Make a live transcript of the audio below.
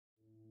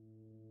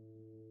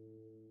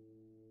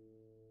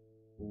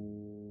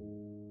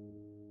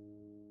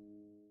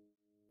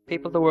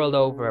People the world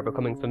over are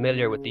becoming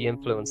familiar with the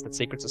influence that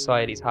secret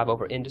societies have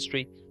over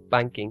industry,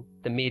 banking,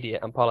 the media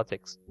and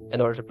politics in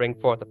order to bring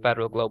forth a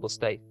federal global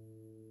state.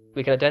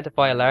 We can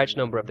identify a large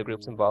number of the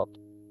groups involved,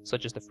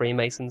 such as the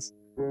Freemasons,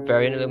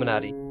 Bavarian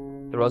Illuminati,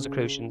 the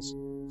Rosicrucians,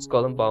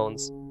 Skull and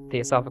Bones,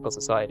 Theosophical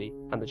Society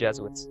and the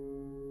Jesuits.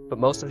 But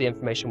most of the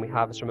information we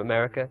have is from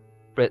America,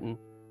 Britain,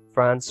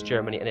 France,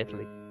 Germany and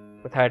Italy,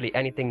 with hardly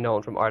anything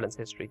known from Ireland's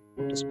history,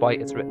 despite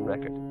its written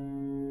record.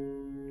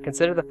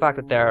 Consider the fact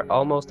that there are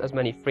almost as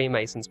many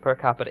Freemasons per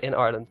capita in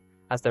Ireland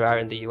as there are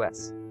in the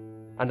US,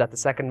 and that the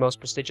second most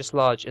prestigious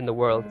lodge in the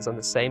world is on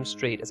the same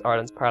street as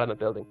Ireland's Parliament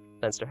building,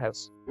 Leinster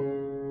House.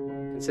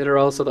 Consider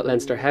also that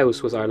Leinster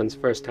House was Ireland's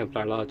first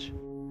Templar lodge,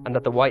 and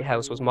that the White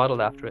House was modelled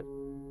after it,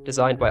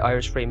 designed by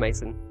Irish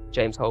Freemason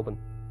James Hoban.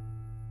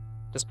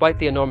 Despite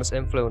the enormous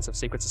influence of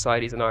secret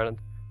societies in Ireland,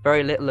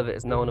 very little of it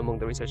is known among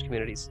the research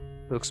communities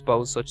who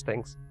expose such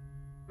things.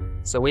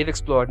 So we've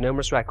explored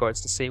numerous records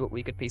to see what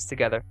we could piece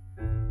together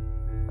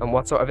and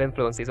what sort of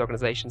influence these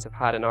organisations have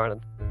had in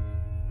Ireland,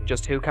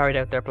 just who carried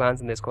out their plans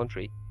in this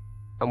country,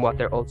 and what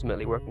they're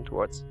ultimately working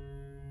towards.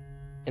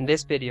 In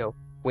this video,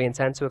 we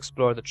intend to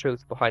explore the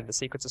truth behind the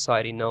secret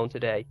society known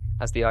today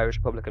as the Irish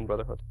Republican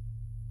Brotherhood.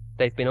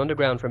 They've been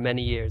underground for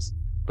many years,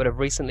 but have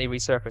recently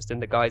resurfaced in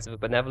the guise of a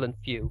benevolent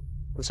few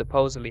who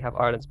supposedly have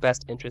Ireland's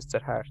best interests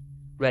at heart,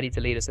 ready to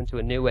lead us into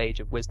a new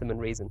age of wisdom and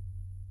reason.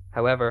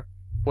 However,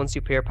 once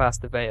you peer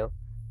past the veil,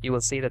 you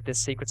will see that this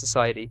secret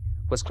society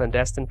was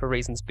clandestine for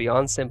reasons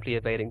beyond simply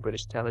evading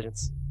British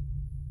intelligence.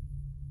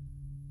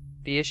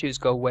 The issues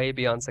go way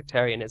beyond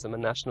sectarianism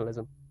and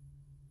nationalism.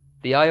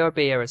 The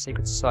IRB are a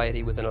secret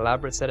society with an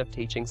elaborate set of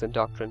teachings and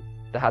doctrine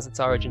that has its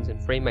origins in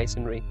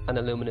Freemasonry and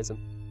Illuminism,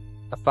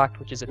 a fact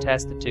which is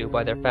attested to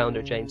by their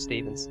founder James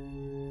Stephens.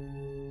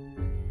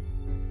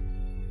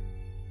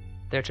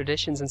 Their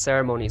traditions and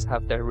ceremonies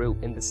have their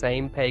root in the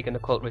same pagan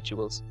occult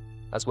rituals,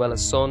 as well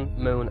as sun,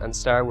 moon and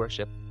star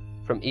worship,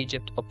 from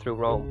Egypt up through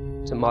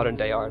Rome to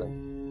modern-day Ireland.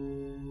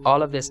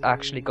 All of this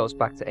actually goes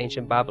back to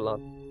ancient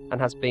Babylon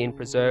and has been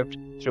preserved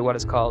through what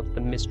is called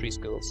the mystery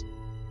schools.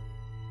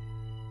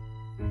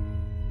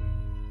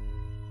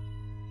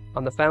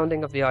 On the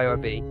founding of the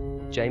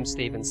IRB, James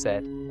Stephens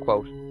said,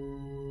 quote,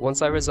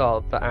 "Once I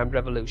resolved that armed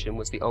revolution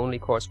was the only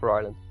course for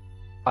Ireland,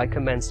 I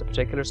commenced a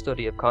particular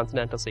study of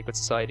continental secret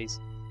societies,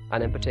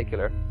 and in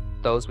particular,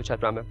 those which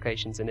had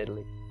ramifications in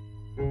Italy.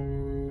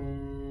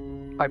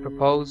 I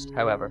proposed,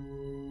 however,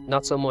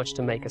 not so much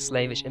to make a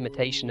slavish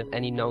imitation of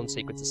any known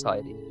secret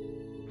society,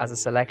 as a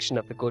selection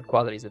of the good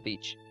qualities of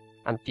each,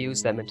 and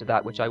fuse them into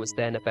that which I was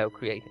then about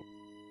creating."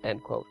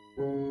 End quote.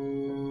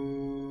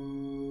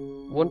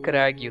 One could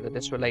argue that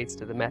this relates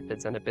to the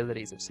methods and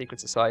abilities of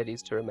secret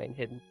societies to remain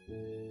hidden.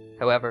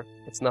 However,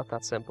 it's not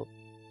that simple.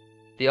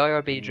 The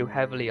IRB drew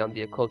heavily on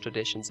the occult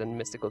traditions and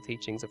mystical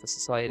teachings of the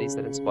societies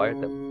that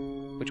inspired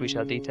them, which we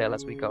shall detail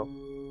as we go.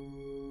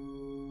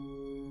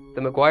 The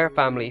Maguire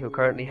family, who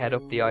currently head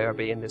up the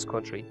IRB in this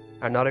country,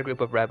 are not a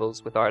group of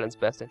rebels with Ireland's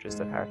best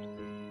interest at heart,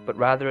 but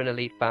rather an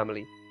elite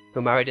family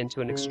who married into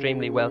an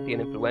extremely wealthy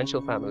and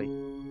influential family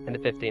in the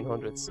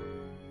 1500s.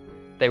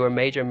 They were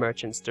major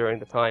merchants during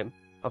the time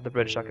of the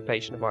British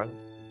occupation of Ireland.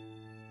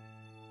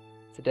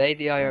 Today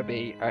the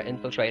IRB are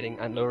infiltrating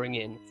and luring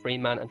in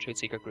Freeman and Truth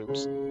Seeker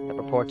groups that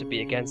purport to be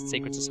against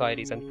secret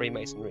societies and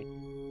Freemasonry,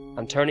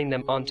 and turning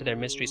them onto their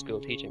mystery school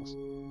teachings.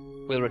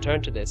 We'll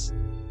return to this,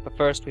 but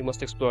first we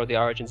must explore the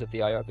origins of the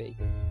IRB,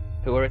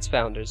 who are its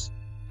founders,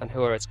 and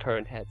who are its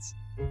current heads.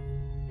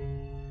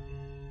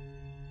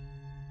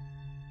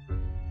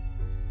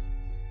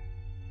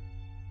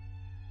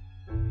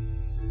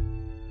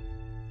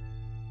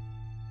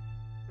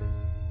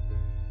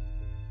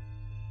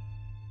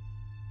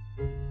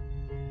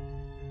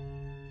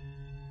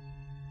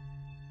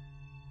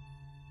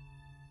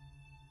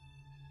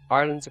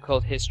 Ireland's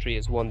occult history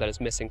is one that is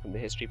missing from the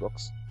history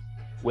books.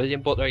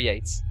 William Butler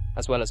Yeats,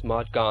 as well as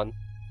Maud Gonne,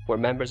 were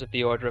members of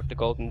the Order of the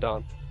Golden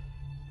Dawn,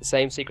 the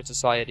same secret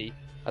society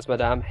as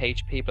Madame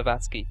H. P.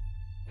 Blavatsky,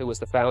 who was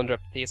the founder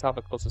of the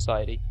Theosophical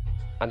Society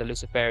and a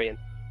Luciferian.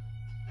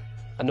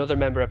 Another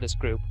member of this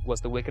group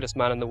was the wickedest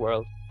man in the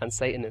world and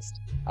Satanist,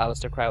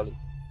 Aleister Crowley.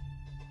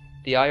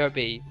 The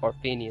IRB, or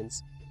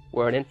Fenians,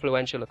 were an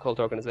influential occult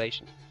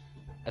organisation,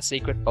 a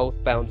secret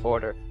oath-bound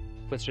order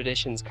with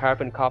traditions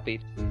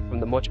carbon-copied from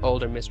the much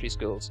older mystery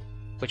schools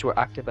which were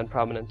active and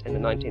prominent in the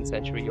 19th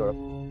century Europe,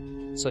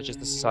 such as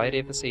the Society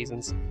of the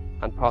Seasons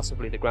and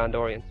possibly the Grand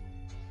Orient.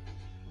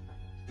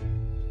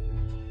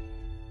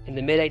 In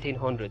the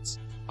mid-1800s,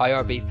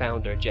 IRB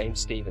founder James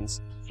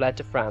Stephens fled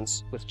to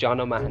France with John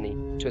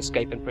O'Mahony to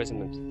escape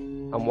imprisonment,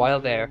 and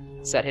while there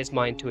set his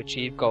mind to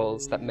achieve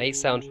goals that may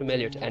sound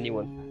familiar to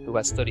anyone who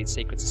has studied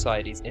secret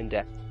societies in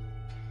depth.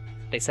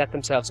 They set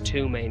themselves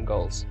two main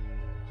goals: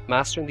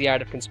 mastering the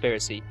art of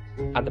conspiracy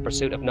and the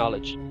pursuit of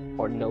knowledge,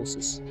 or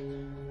gnosis.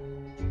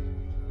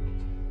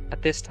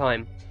 At this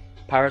time,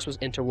 Paris was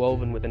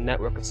interwoven with a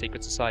network of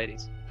secret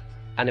societies,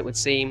 and it would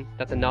seem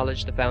that the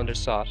knowledge the founders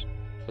sought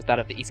was that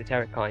of the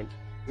esoteric kind,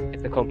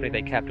 if the company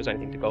they kept was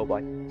anything to go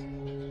by.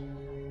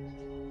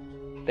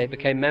 They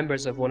became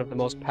members of one of the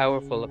most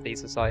powerful of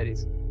these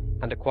societies,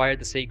 and acquired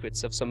the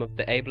secrets of some of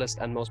the ablest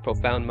and most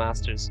profound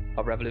masters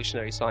of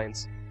revolutionary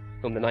science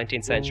whom the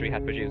 19th century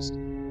had produced,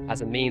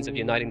 as a means of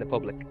uniting the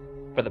public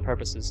for the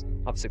purposes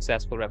of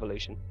successful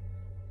revolution.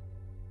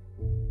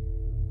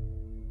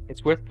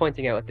 It's worth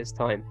pointing out at this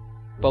time,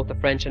 both the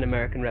French and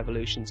American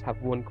revolutions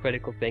have one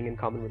critical thing in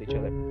common with each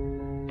other,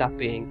 that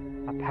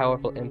being a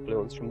powerful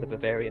influence from the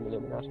Bavarian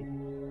Illuminati.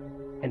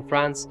 In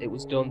France, it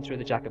was done through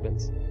the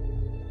Jacobins,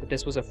 but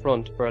this was a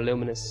front for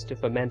Illuminists to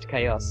foment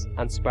chaos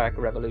and spark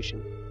a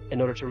revolution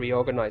in order to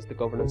reorganize the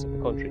governance of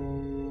the country.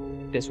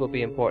 This will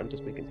be important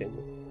as we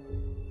continue.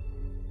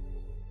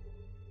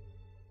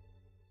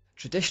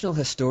 Traditional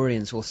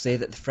historians will say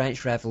that the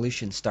French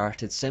Revolution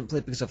started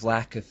simply because of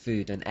lack of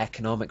food and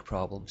economic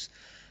problems,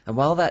 and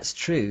while that's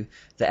true,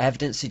 the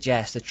evidence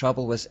suggests the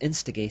trouble was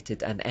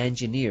instigated and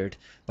engineered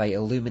by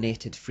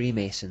illuminated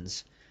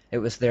Freemasons. It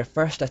was their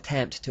first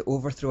attempt to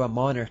overthrow a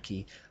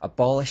monarchy,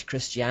 abolish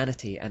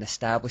Christianity, and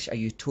establish a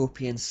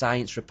utopian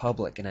science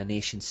republic in a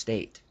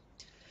nation-state.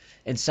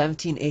 In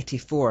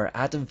 1784,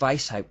 Adam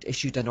Weishaupt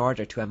issued an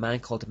order to a man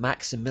called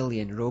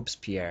Maximilien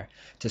Robespierre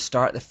to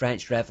start the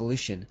French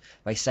Revolution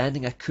by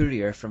sending a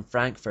courier from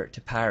Frankfurt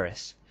to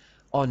Paris.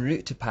 En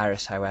route to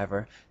Paris,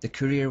 however, the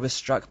courier was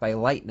struck by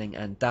lightning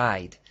and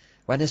died.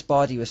 When his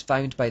body was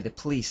found by the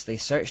police, they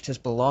searched his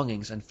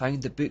belongings and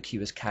found the book he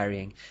was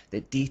carrying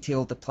that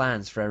detailed the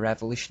plans for a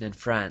revolution in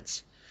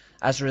France.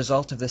 As a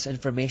result of this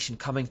information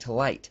coming to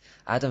light,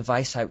 Adam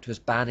Weishaupt was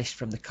banished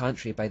from the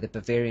country by the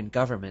Bavarian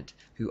government,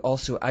 who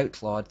also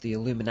outlawed the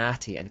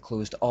Illuminati and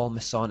closed all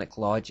Masonic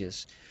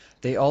lodges.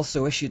 They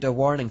also issued a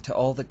warning to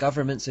all the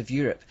governments of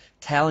Europe,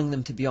 telling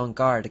them to be on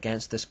guard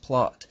against this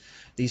plot.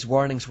 These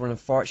warnings were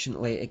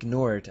unfortunately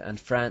ignored, and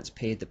France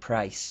paid the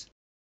price.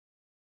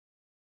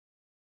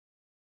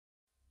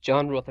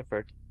 John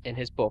Rutherford, in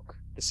his book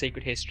The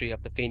Secret History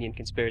of the Fenian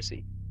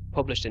Conspiracy,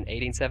 published in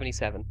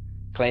 1877,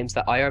 claims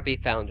that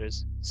IRB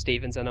founders,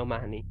 Stevens and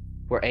O'Mahony,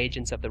 were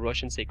agents of the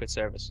Russian Secret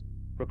Service,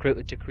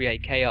 recruited to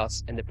create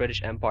chaos in the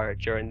British Empire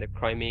during the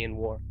Crimean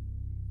War.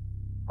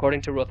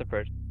 According to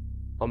Rutherford,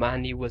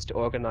 O'Mahony was to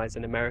organize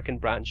an American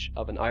branch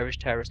of an Irish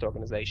terrorist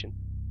organization,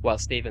 while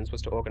Stevens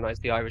was to organize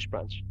the Irish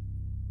branch.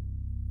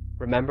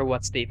 Remember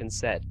what Stevens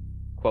said,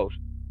 quote,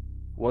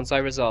 "Once I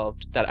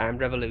resolved that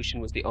armed revolution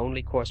was the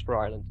only course for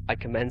Ireland, I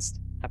commenced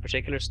a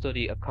particular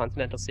study of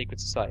continental secret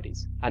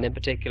societies, and in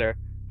particular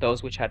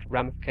those which had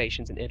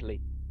ramifications in Italy.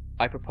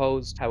 I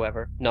proposed,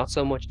 however, not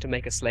so much to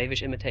make a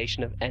slavish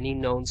imitation of any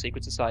known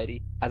secret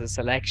society as a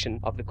selection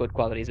of the good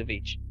qualities of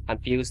each,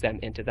 and fuse them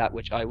into that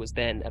which I was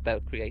then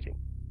about creating."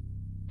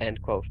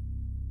 End quote.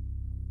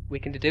 We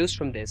can deduce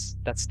from this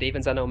that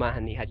Stevens and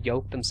O'Mahony had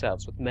yoked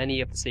themselves with many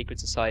of the secret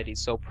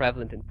societies so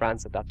prevalent in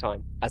France at that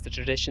time, as the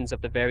traditions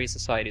of the various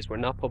societies were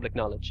not public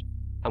knowledge,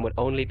 and would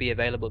only be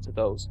available to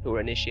those who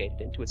were initiated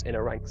into its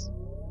inner ranks.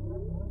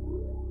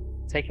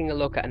 Taking a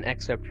look at an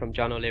excerpt from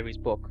John O'Leary's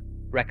book,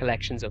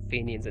 Recollections of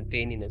Fenians and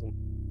Fenianism,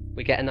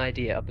 we get an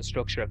idea of the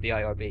structure of the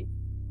IRB.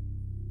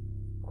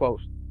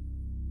 Quote,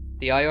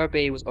 "The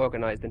IRB was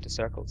organized into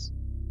circles.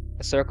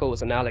 A circle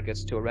was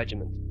analogous to a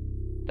regiment,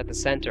 that the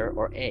centre,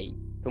 or A,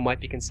 who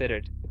might be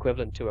considered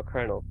equivalent to a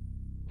colonel,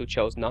 who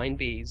chose 9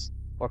 Bs,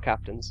 or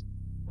captains,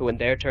 who in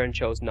their turn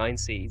chose 9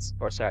 Cs,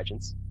 or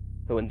sergeants,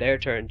 who in their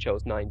turn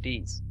chose 9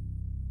 Ds,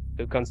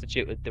 who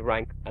constituted the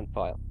rank and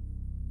file.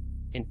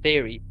 In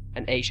theory,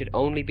 an A should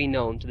only be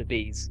known to the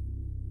Bs,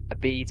 a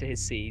B to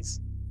his Cs,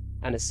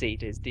 and a C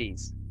to his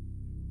Ds,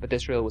 but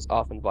this rule was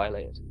often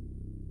violated."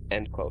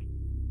 End quote.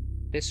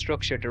 This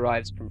structure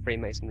derives from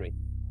Freemasonry,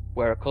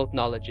 where occult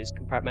knowledge is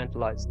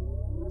compartmentalized,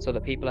 so the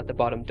people at the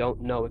bottom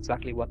don't know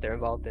exactly what they're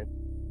involved in,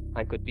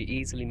 and could be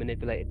easily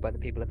manipulated by the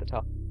people at the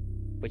top,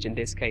 which in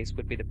this case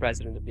would be the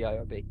president of the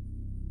IRB.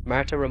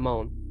 Martha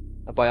Ramon,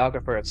 a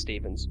biographer of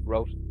Stevens,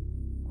 wrote,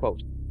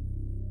 quote,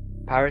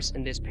 "Paris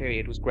in this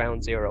period was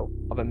ground zero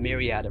of a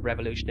myriad of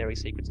revolutionary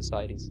secret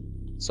societies,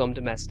 some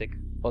domestic,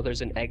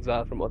 others in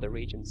exile from other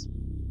regions.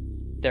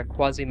 Their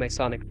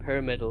quasi-Masonic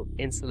pyramidal,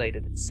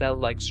 insulated,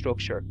 cell-like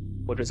structure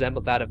would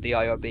resemble that of the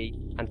IRB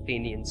and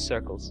Fenian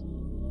circles.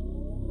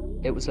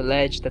 It was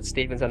alleged that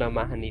Stevens and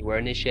O'Mahony were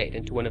initiated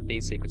into one of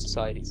these secret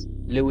societies,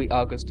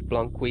 Louis-Auguste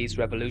Blanqui's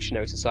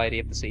Revolutionary Society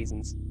of the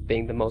Seasons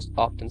being the most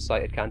often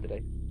cited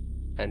candidate."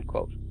 End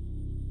quote.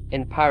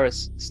 In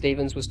Paris,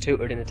 Stevens was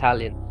tutored in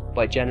Italian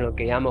by General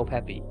Guglielmo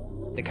Pepi,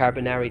 the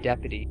Carbonari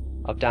deputy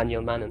of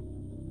Daniel Manin,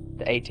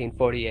 the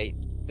 1848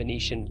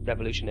 Venetian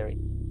revolutionary.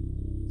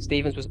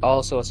 Stevens was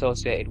also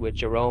associated with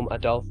Jerome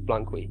Adolphe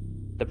Blanqui,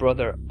 the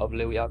brother of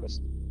Louis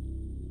Auguste,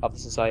 of the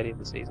Society of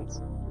the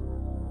Seasons.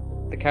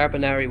 The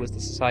Carbonari was the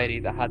society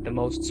that had the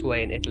most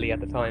sway in Italy at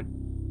the time,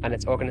 and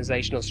its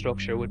organisational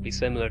structure would be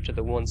similar to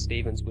the one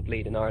Stevens would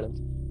lead in Ireland.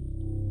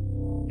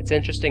 It's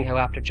interesting how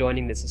after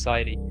joining this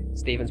society,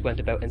 Stevens went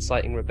about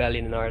inciting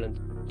rebellion in Ireland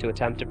to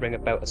attempt to bring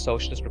about a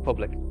socialist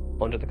republic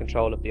under the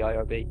control of the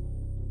IRB.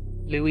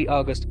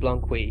 Louis-Auguste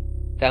Blanqui,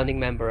 founding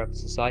member of the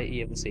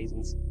Society of the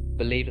Seasons,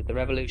 believed that the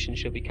revolution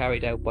should be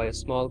carried out by a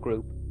small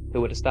group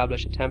who would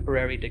establish a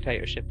temporary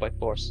dictatorship by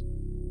force,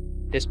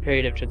 This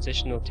period of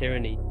transitional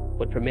tyranny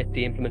would permit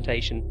the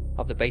implementation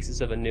of the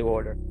basis of a new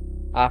order,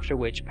 after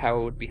which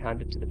power would be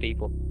handed to the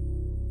people.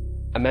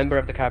 A member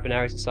of the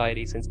Carbonari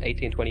Society since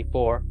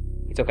 1824,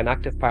 he took an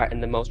active part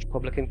in the most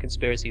Republican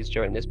conspiracies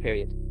during this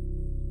period.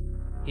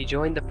 He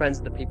joined the Friends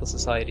of the People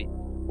Society,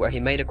 where he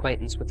made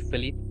acquaintance with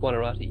Philippe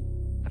Buonarroti,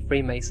 a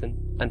Freemason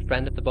and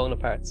friend of the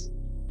Bonapartes,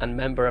 and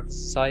member of the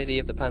Society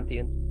of the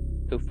Pantheon,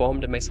 who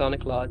formed a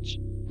Masonic lodge,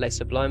 Les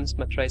Sublimes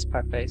Maîtres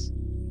Parfaits,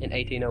 in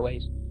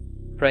 1808,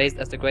 praised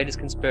as the greatest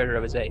conspirator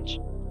of his age.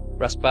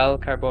 Raspail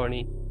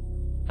Carboni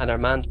and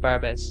Armand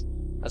Barbès,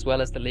 as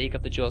well as the League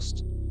of the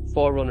Just,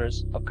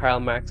 forerunners of Karl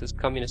Marx's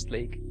Communist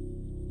League.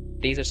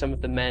 These are some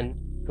of the men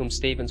whom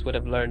Stevens would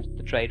have learned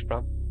the trade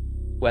from,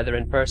 whether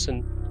in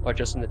person or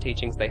just in the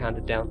teachings they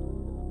handed down.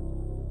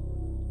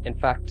 In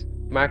fact,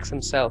 Marx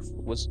himself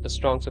was a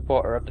strong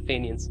supporter of the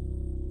Fenians,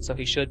 so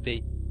he should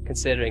be,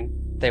 considering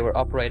they were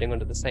operating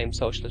under the same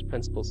socialist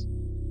principles.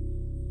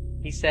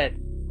 He said,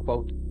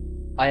 quote,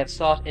 "I have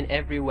sought in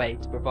every way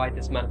to provide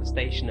this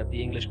manifestation of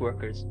the English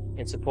workers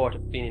in support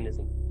of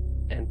Fenianism."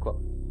 End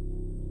quote.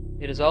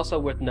 It is also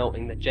worth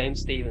noting that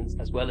James Stevens,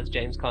 as well as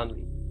James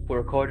Connolly, were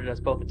recorded as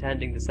both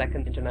attending the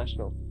Second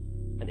International,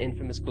 an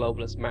infamous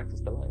globalist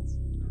Marxist alliance.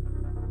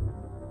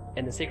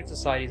 In the Secret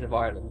Societies of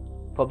Ireland,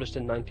 published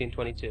in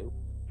 1922,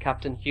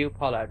 Captain Hugh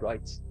Pollard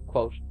writes,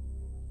 quote,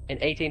 "In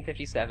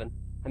 1857,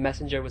 a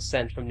messenger was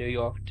sent from New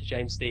York to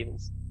James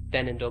Stevens,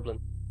 then in Dublin,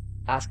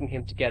 asking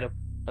him to get up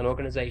an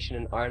organisation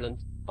in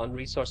Ireland on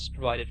resources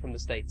provided from the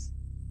States,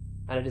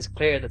 and it is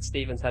clear that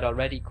Stevens had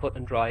already cut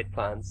and dried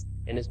plans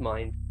in his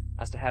mind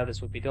as to how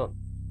this would be done.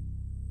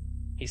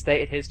 He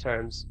stated his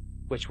terms,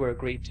 which were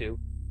agreed to,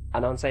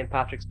 and on St.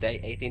 Patrick's Day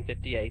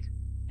 1858,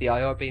 the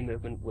IRB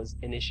movement was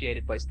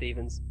initiated by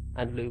Stevens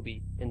and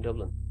Luby in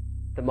Dublin.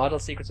 The model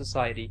secret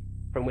society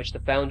from which the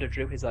founder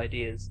drew his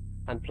ideas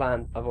and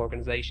plan of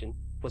organisation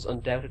was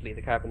undoubtedly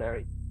the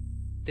Carbonari.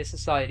 This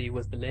society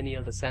was the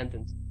lineal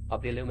descendant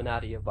of the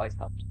Illuminati of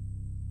Weishaupt,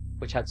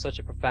 which had such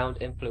a profound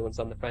influence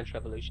on the French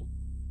Revolution.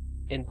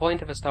 In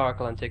point of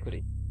historical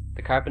antiquity,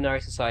 the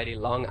Carbonari Society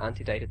long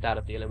antedated that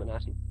of the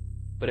Illuminati,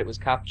 but it was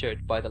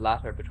captured by the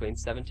latter between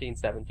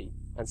 1770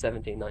 and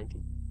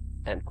 1790.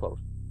 End quote.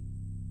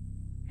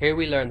 Here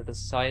we learn that the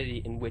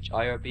society in which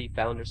IRB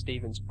founder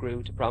Stevens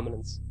grew to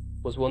prominence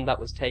was one that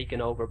was taken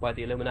over by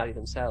the Illuminati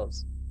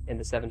themselves in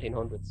the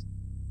 1700s.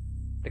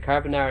 The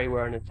Carbonari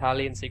were an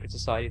Italian secret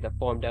society that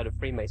formed out of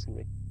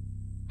Freemasonry.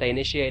 They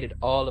initiated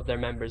all of their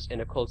members in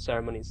occult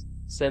ceremonies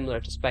similar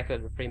to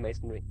speculative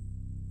Freemasonry.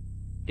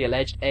 The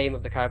alleged aim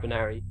of the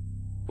Carbonari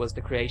was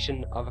the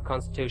creation of a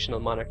constitutional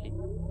monarchy,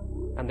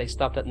 and they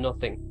stopped at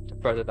nothing to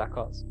further that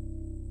cause.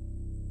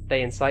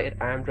 They incited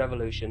armed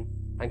revolution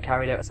and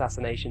carried out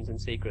assassinations in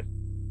secret.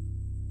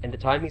 In the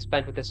time he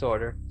spent with this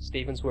order,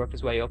 Stevens worked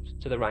his way up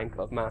to the rank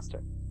of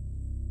master.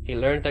 He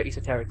learned their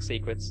esoteric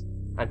secrets,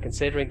 and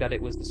considering that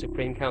it was the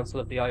Supreme Council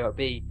of the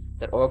IRB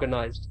that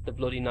organized the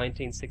bloody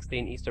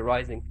 1916 Easter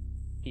Rising,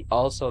 he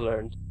also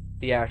learned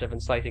the art of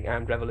inciting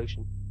armed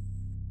revolution.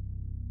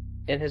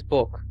 In his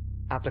book,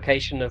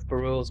 Application of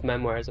Barruel's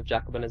Memoirs of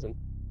Jacobinism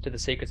to the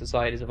Secret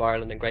Societies of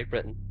Ireland and Great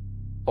Britain,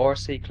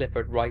 R.C.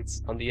 Clifford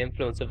writes on the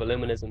influence of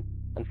Illuminism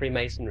and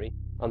Freemasonry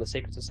on the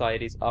secret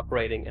societies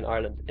operating in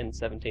Ireland in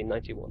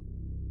 1791.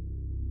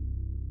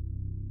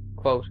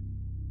 Quote,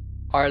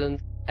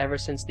 "Ireland, ever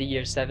since the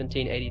year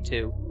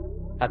 1782,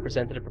 had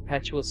presented a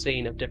perpetual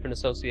scene of different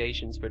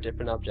associations for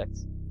different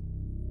objects.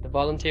 The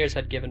volunteers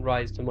had given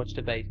rise to much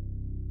debate.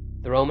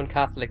 The Roman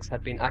Catholics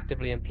had been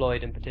actively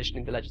employed in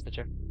petitioning the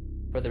legislature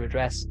for the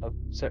redress of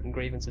certain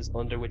grievances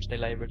under which they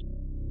laboured,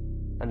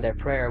 and their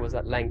prayer was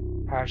at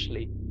length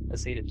partially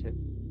acceded to.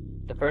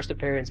 The first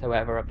appearance,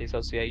 however, of the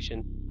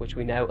association, which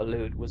we now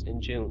allude, was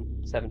in June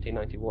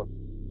 1791.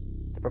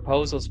 The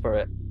proposals for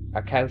it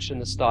are couched in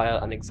the style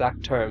and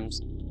exact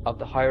terms of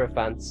the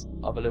Hierophants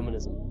of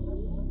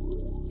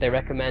Illuminism. They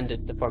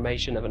recommended the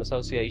formation of an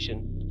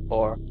association,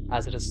 or,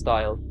 as it is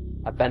styled,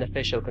 a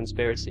beneficial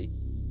conspiracy,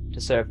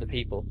 to serve the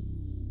people,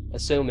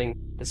 assuming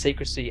the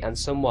secrecy and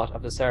somewhat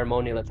of the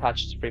ceremonial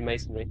attached to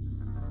Freemasonry.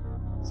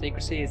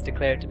 Secrecy is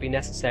declared to be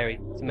necessary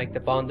to make the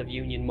bond of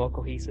union more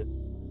cohesive,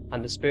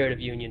 and the spirit of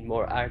union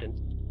more ardent,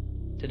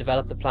 to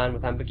develop the plan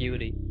with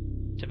ambiguity,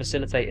 to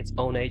facilitate its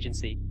own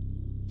agency,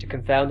 to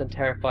confound and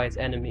terrify its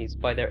enemies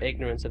by their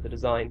ignorance of the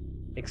design,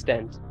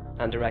 extent,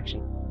 and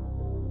direction.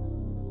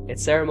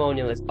 Its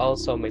ceremonial is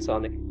also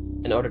Masonic,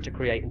 in order to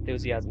create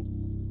enthusiasm.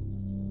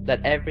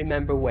 Let every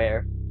member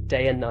wear,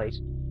 day and night,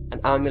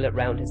 an amulet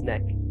round his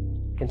neck,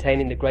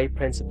 containing the great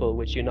principle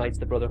which unites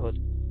the Brotherhood,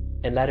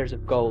 in letters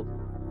of gold,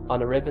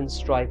 on a ribbon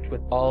striped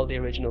with all the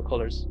original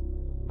colours,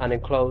 and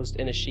enclosed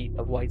in a sheath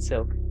of white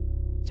silk,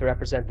 to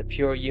represent the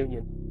pure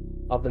union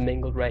of the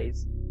mingled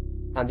rays,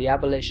 and the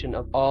abolition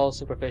of all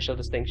superficial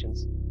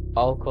distinctions,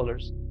 all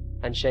colours,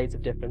 and shades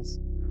of difference,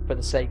 for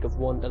the sake of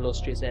one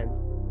illustrious end.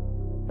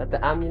 Let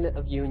the amulet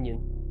of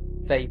union,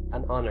 faith,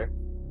 and honour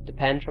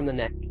depend from the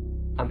neck,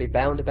 and be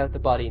bound about the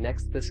body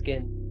next to the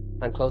skin,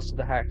 and close to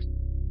the heart.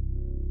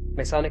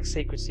 Masonic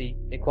secrecy,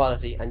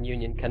 equality, and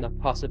union cannot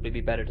possibly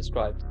be better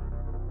described.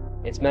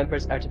 Its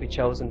members are to be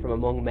chosen from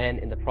among men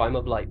in the prime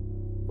of life,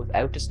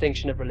 without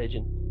distinction of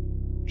religion,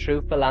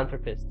 true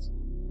philanthropists,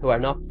 who are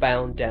not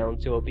bound down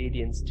to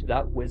obedience to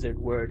that wizard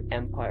word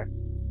empire,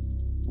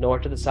 nor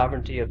to the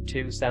sovereignty of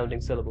two sounding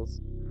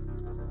syllables.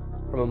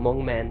 From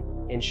among men,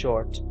 in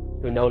short,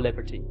 who know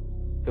liberty,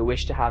 who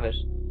wish to have it,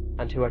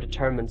 and who are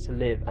determined to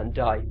live and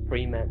die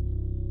free men.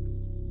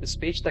 The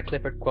speech that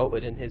Clifford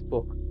quoted in his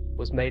book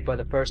was made by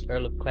the first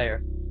Earl of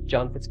Clare,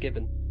 John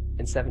Fitzgibbon,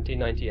 in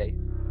 1798,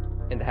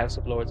 in the House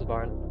of Lords of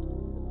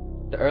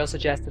Ireland. The Earl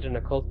suggested an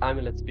occult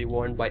amulet to be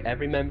worn by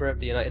every member of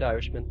the United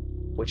Irishmen,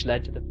 which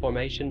led to the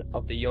formation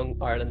of the Young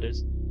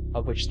Irelanders,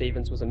 of which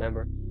Stevens was a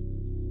member.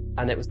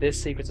 And it was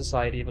this secret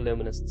society of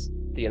Illuminists,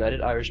 the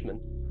United Irishmen,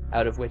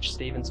 out of which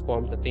Stevens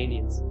formed the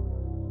Fenians.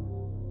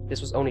 This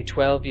was only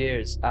 12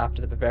 years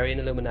after the Bavarian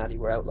Illuminati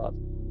were outlawed,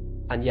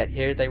 and yet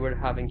here they were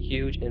having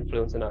huge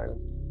influence in Ireland,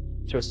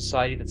 through a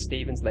society that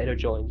Stevens later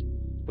joined,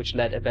 which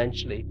led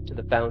eventually to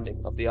the founding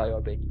of the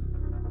IRB.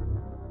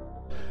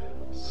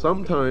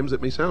 Sometimes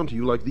it may sound to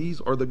you like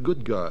these are the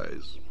good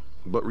guys,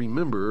 but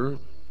remember,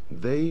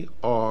 they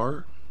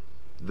are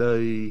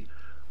the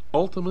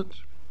ultimate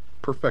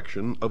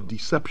perfection of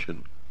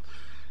deception,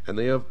 and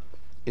they have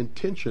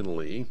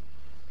intentionally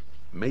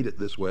made it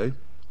this way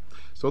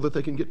so that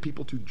they can get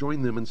people to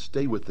join them and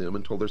stay with them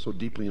until they're so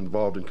deeply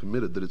involved and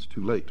committed that it's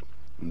too late.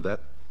 And that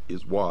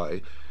is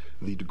why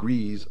the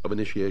degrees of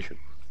initiation.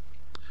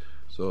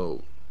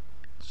 So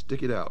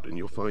stick it out and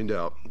you'll find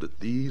out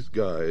that these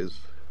guys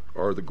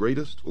are the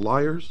greatest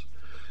liars,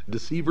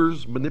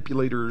 deceivers,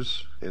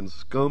 manipulators, and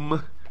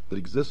scum that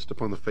exist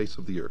upon the face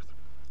of the earth.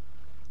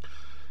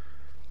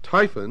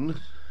 Typhon,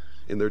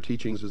 in their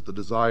teachings, is the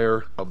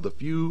desire of the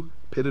few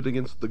pitted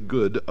against the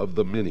good of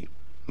the many.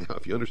 Now,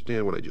 if you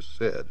understand what I just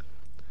said,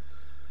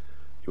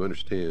 you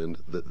understand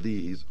that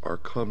these are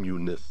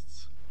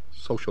communists,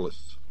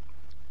 socialists.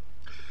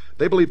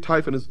 They believe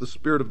Typhon is the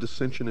spirit of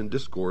dissension and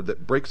discord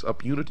that breaks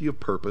up unity of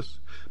purpose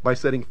by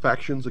setting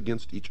factions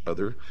against each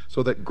other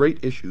so that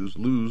great issues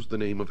lose the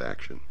name of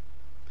action.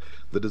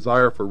 The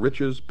desire for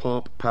riches,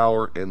 pomp,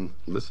 power, and,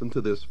 listen to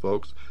this,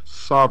 folks,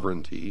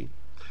 sovereignty,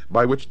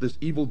 by which this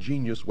evil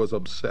genius was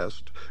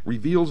obsessed,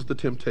 reveals the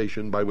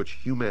temptation by which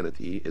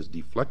humanity is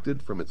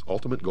deflected from its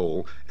ultimate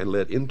goal and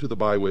led into the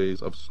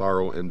byways of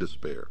sorrow and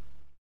despair.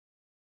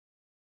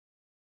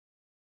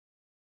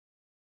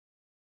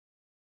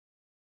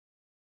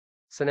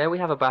 So now we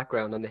have a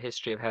background on the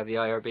history of how the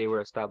IRB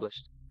were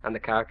established, and the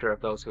character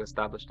of those who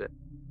established it.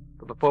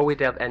 But before we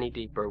delve any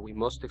deeper, we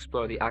must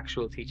explore the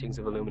actual teachings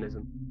of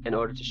Illuminism, in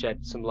order to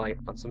shed some light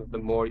on some of the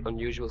more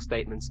unusual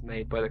statements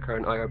made by the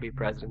current IRB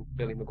president,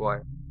 Billy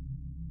Maguire.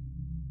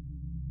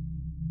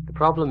 The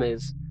problem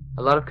is,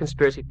 a lot of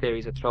conspiracy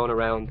theories are thrown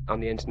around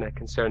on the internet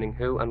concerning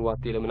who and what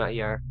the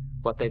Illuminati are,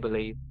 what they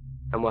believe,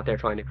 and what they're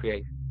trying to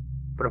create.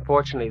 But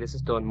unfortunately, this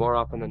is done more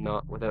often than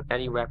not without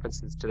any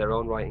references to their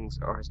own writings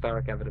or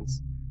historic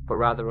evidence, but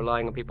rather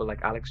relying on people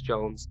like Alex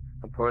Jones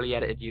and poorly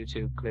edited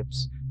YouTube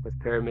clips with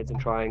pyramids and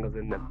triangles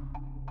in them.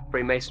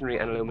 Freemasonry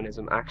and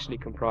Illuminism actually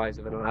comprise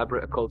of an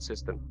elaborate occult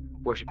system,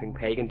 worshipping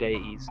pagan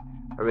deities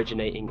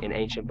originating in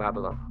ancient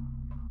Babylon.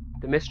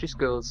 The mystery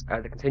schools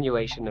are the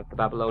continuation of the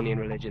Babylonian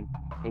religion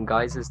in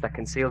guises that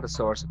conceal the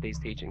source of these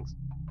teachings.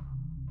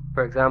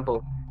 For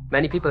example,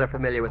 many people are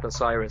familiar with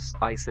Osiris,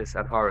 Isis,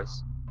 and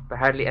Horus, but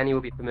hardly any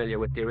will be familiar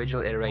with the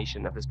original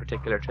iteration of this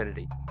particular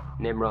trinity,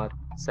 Nimrod,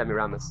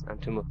 Semiramis,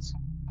 and Tammuz,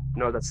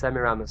 nor that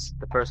Semiramis,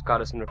 the first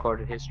goddess in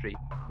recorded history,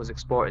 was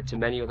exported to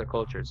many other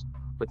cultures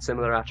with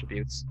similar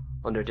attributes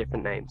under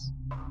different names.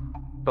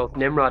 Both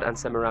Nimrod and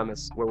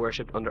Semiramis were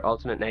worshipped under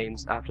alternate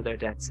names after their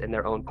deaths in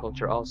their own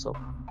culture also.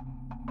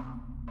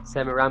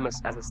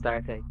 Semiramis as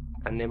Astarte,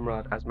 and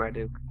Nimrod as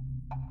Marduk.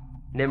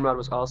 Nimrod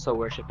was also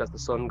worshipped as the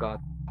sun god,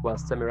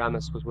 whilst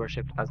Semiramis was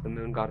worshipped as the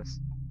moon goddess.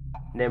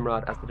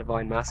 Nimrod as the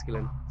divine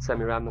masculine,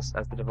 Semiramis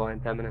as the divine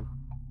feminine.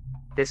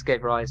 This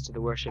gave rise to the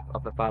worship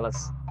of the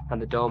phallus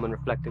and the dome and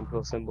reflecting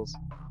pool symbols.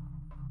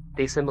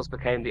 These symbols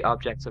became the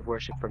objects of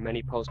worship for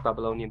many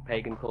post-Babylonian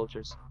pagan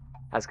cultures,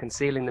 as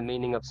concealing the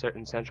meaning of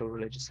certain central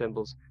religious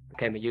symbols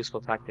became a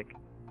useful tactic,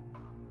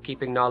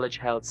 keeping knowledge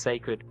held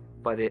sacred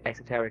by the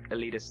esoteric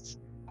elitists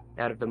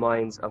out of the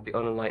minds of the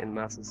unenlightened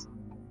masses.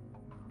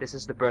 This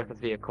is the birth of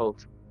the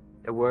occult,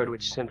 a word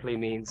which simply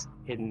means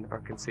hidden or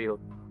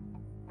concealed.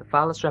 The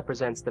phallus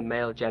represents the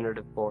male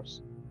generative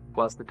force,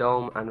 whilst the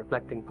dome and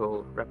reflecting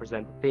pool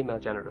represent the female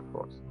generative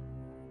force.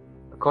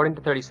 According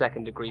to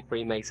 32nd degree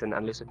Freemason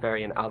and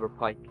Luciferian Albert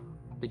Pike,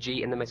 the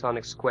G in the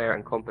Masonic square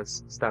and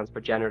compass stands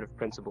for generative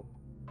principle.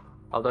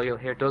 Although you'll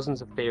hear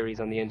dozens of theories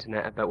on the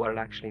internet about what it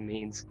actually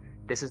means,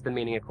 this is the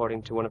meaning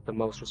according to one of the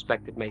most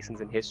respected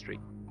Masons in history.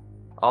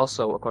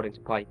 Also, according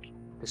to Pike,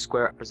 the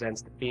square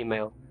represents the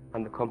female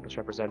and the compass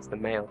represents the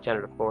male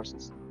generative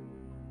forces.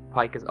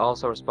 Pike is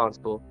also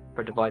responsible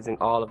for devising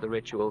all of the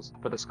rituals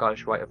for the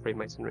Scottish Rite of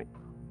Freemasonry.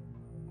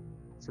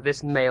 So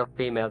this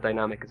male-female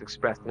dynamic is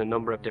expressed in a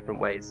number of different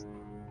ways.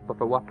 But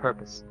for what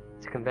purpose?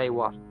 To convey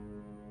what?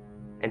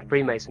 In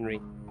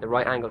Freemasonry, The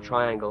right-angled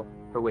triangle,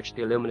 for which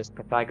the Illuminist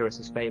Pythagoras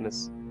is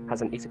famous,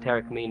 has an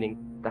esoteric meaning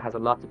that has a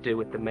lot to do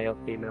with the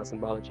male-female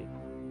symbology.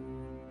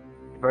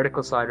 The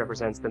vertical side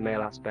represents the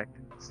male aspect,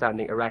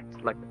 standing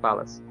erect like the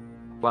phallus,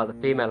 while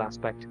the female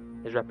aspect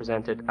is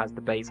represented as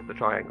the base of the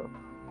triangle,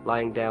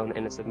 lying down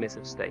in a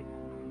submissive state.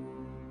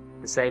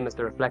 The same as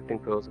the reflecting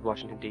pools of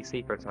Washington,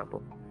 D.C., for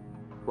example,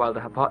 while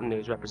the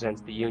hypotenuse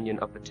represents the union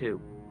of the two,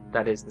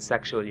 that is, the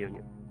sexual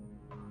union.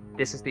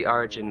 This is the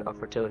origin of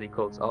fertility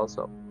cults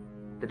also.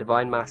 The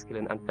divine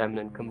masculine and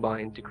feminine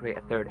combine to create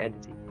a third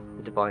entity,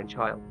 the divine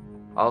child,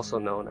 also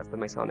known as the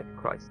Masonic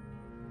Christ.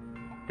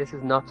 This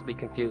is not to be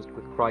confused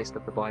with Christ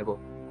of the Bible,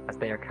 as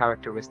they are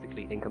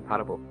characteristically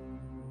incompatible.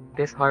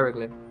 This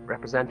hieroglyph,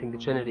 representing the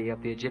Trinity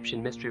of the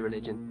Egyptian mystery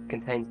religion,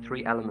 contains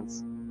three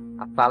elements: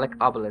 a phallic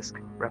obelisk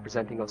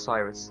representing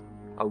Osiris,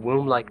 a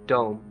womb-like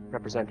dome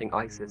representing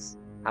Isis,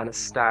 and a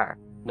star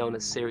known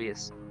as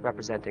Sirius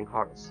representing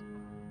Horus.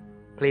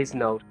 Please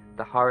note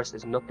that Horus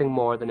is nothing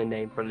more than a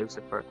name for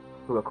Lucifer,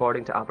 who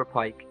according to Albert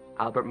Pike,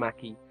 Albert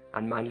Mackey,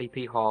 and Manly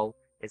P. Hall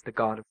is the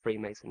god of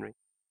Freemasonry.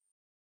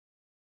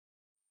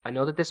 I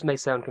know that this may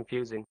sound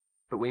confusing,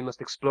 but we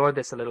must explore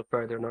this a little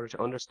further in order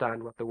to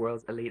understand what the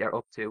world's elite are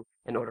up to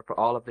in order for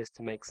all of this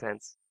to make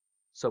sense.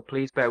 So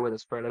please bear with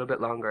us for a little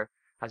bit longer,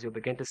 as you'll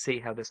begin to see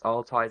how this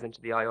all ties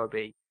into the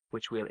IRB,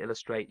 which we'll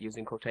illustrate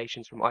using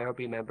quotations from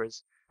IRB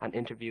members and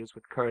interviews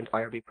with current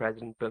IRB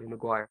President Billy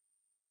Maguire.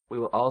 We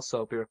will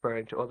also be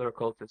referring to other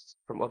occultists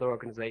from other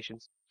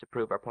organizations to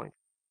prove our point.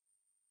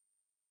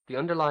 The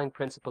underlying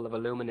principle of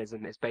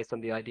Illuminism is based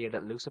on the idea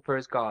that Lucifer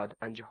is God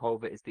and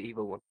Jehovah is the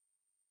evil one.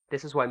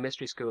 This is why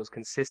mystery schools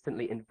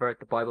consistently invert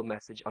the Bible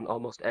message on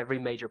almost every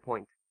major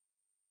point.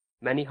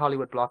 Many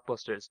Hollywood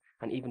blockbusters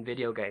and even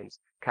video games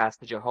cast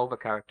the Jehovah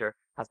character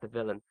as the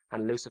villain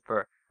and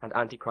Lucifer and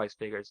Antichrist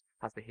figures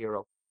as the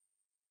hero.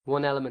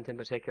 One element in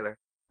particular,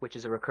 which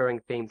is a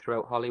recurring theme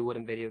throughout Hollywood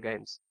and video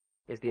games,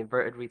 is the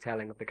inverted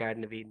retelling of the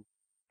Garden of Eden.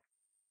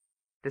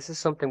 This is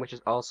something which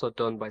is also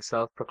done by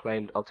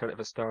self-proclaimed alternative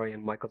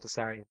historian Michael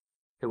Tsarian,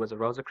 who was a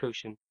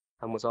Rosicrucian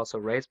and was also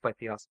raised by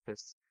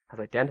Theosophists, has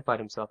identified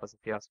himself as a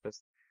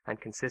Theosophist, and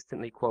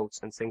consistently quotes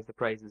and sings the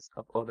praises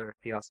of other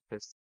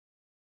Theosophists.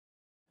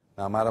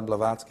 Now, Madame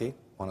Blavatsky,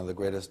 one of the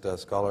greatest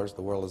scholars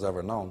the world has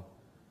ever known,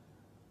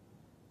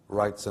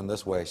 writes in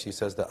this way. She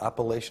says, the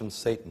appellation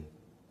Satan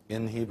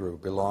in Hebrew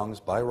belongs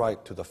by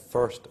right to the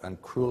first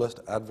and cruelest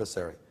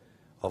adversary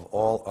of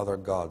all other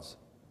gods,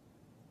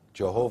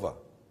 Jehovah,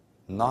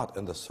 not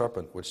in the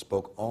serpent which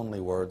spoke only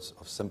words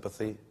of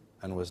sympathy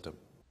and wisdom.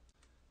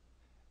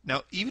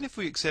 Now, even if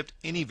we accept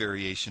any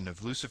variation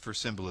of Lucifer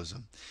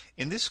symbolism,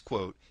 in this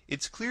quote,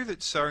 it's clear that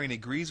Tsarian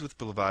agrees with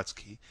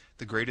Blavatsky,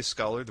 the greatest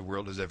scholar the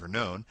world has ever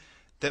known,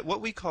 that what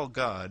we call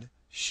God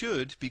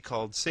should be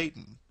called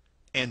Satan,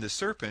 and the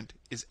serpent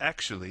is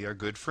actually our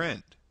good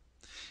friend.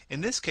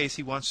 In this case,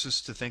 he wants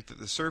us to think that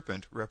the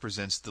serpent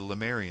represents the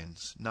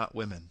Lemurians, not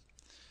women.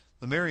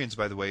 Lemurians,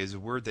 by the way, is a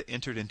word that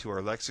entered into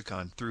our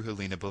lexicon through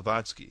Helena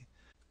Blavatsky.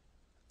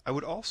 I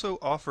would also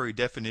offer a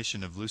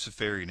definition of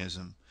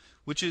Luciferianism,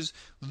 which is,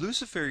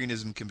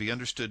 Luciferianism can be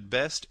understood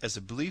best as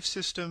a belief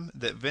system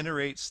that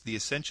venerates the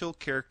essential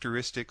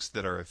characteristics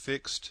that are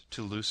affixed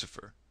to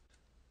Lucifer.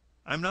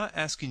 I'm not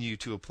asking you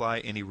to apply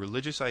any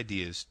religious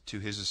ideas to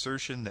his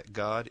assertion that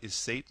God is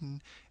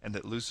Satan and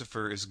that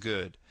Lucifer is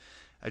good.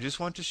 I just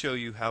want to show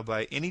you how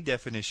by any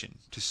definition,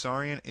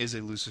 Tsarian is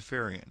a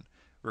Luciferian,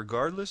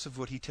 regardless of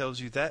what he tells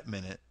you that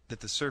minute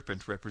that the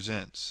serpent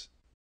represents.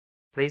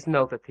 Please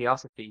note that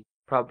Theosophy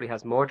probably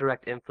has more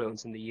direct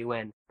influence in the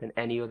UN than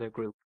any other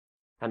group,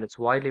 and it's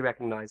widely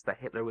recognized that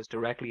Hitler was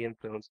directly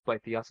influenced by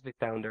Theosophy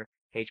founder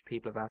H.P.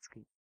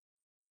 Blavatsky.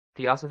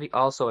 Theosophy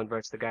also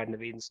inverts the Garden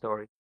of Eden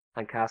story,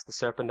 and casts the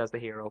serpent as the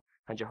hero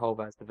and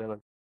Jehovah as the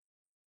villain.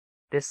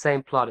 This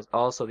same plot is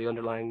also the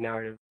underlying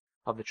narrative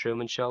of The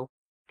Truman Show,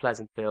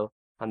 Pleasantville,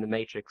 and The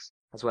Matrix,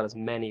 as well as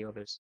many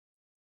others.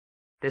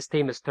 This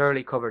theme is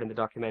thoroughly covered in the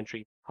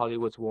documentary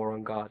Hollywood's War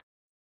on God.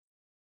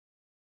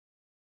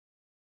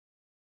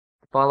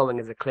 The following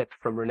is a clip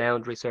from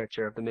renowned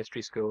researcher of the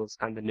mystery schools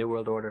and the New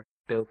World Order,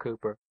 Bill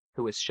Cooper,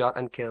 who was shot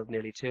and killed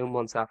nearly 2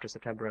 months after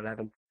September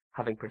 11th,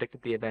 having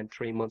predicted the event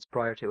 3 months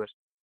prior to it,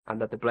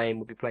 and that the blame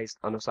would be placed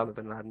on Osama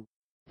bin Laden.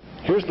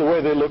 Here's the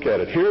way they look at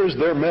it. Here's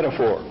their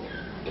metaphor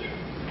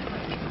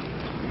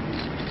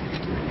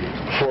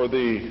for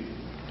the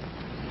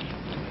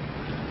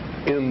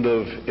end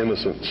of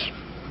innocence.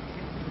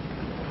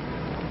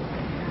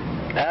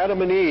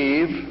 Adam and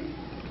Eve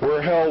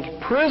were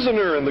held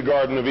prisoner in the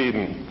Garden of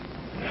Eden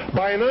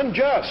by an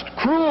unjust,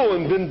 cruel,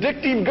 and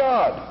vindictive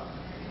God.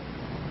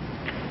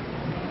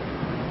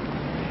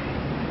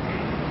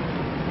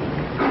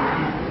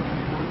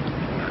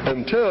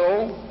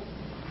 Until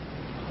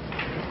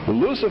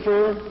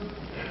Lucifer,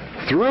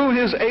 through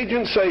his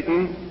agent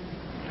Satan,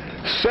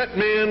 set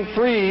man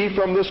free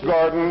from this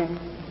garden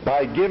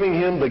by giving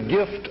him the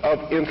gift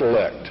of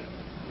intellect.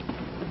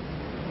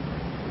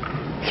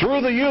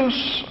 Through the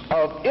use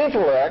of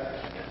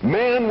intellect,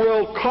 man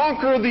will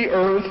conquer the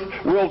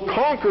earth, will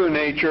conquer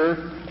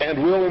nature,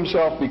 and will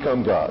himself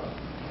become God.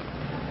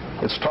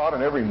 It's taught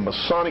in every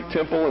Masonic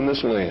temple in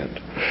this land.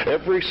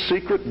 Every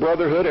secret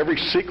brotherhood, every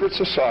secret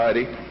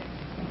society,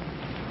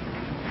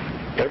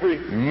 every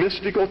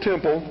mystical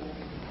temple,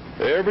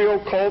 every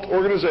occult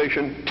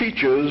organization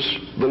teaches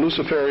the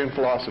Luciferian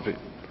philosophy.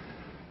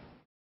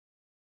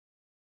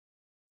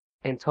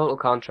 In total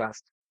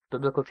contrast,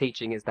 biblical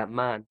teaching is that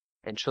man,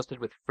 entrusted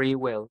with free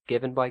will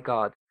given by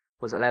God,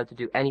 was allowed to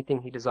do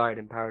anything he desired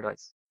in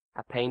paradise,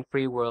 a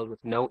pain-free world with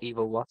no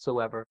evil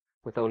whatsoever,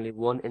 with only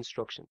one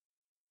instruction: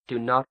 do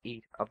not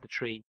eat of the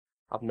tree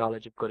of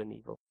knowledge of good and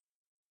evil.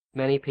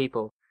 Many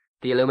people,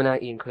 the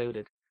Illuminati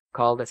included,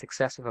 call this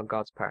excessive on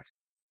God's part,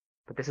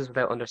 but this is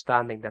without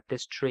understanding that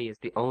this tree is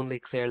the only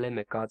clear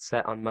limit God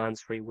set on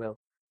man's free will,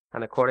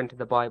 and according to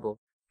the Bible,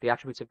 the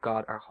attributes of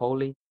God are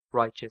holy,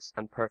 righteous,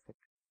 and perfect.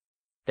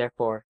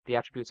 Therefore, the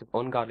attributes of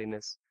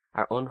ungodliness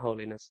are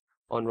unholiness,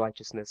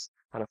 unrighteousness,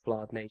 and a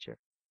flawed nature.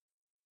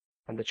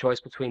 And the choice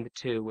between the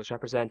two was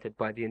represented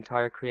by the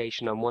entire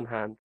creation on one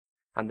hand,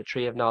 and the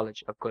tree of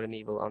knowledge of good and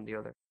evil on the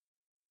other.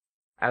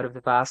 Out of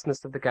the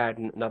vastness of the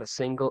garden, not a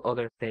single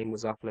other thing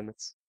was off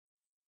limits.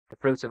 The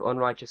fruits of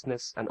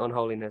unrighteousness and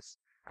unholiness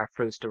are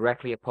fruits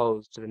directly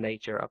opposed to the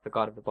nature of the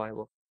God of the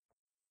Bible.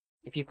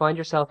 If you find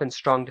yourself in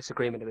strong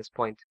disagreement at this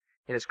point,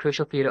 it is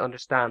crucial for you to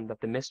understand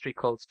that the mystery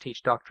cults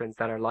teach doctrines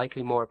that are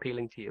likely more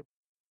appealing to you.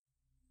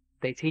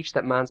 They teach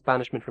that man's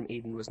banishment from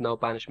Eden was no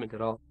banishment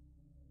at all,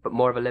 but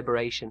more of a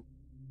liberation,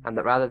 and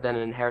that rather than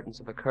an inheritance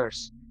of a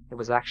curse, it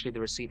was actually the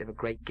receipt of a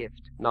great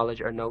gift, knowledge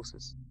or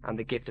gnosis, and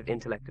the gift of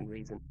intellect and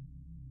reason.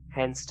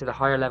 Hence, to the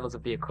higher levels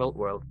of the occult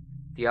world,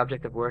 the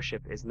object of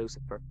worship is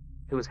Lucifer,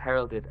 who is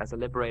heralded as a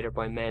liberator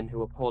by men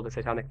who uphold the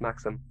satanic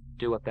maxim,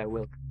 do what thou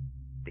wilt.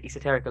 The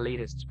esoteric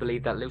elitists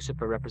believe that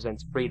Lucifer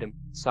represents freedom,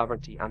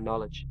 sovereignty, and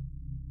knowledge.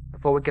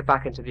 Before we get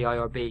back into the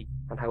IRB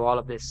and how all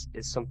of this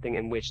is something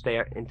in which they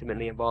are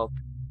intimately involved,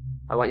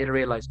 I want you to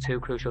realize two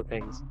crucial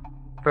things.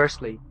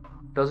 Firstly,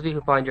 those of you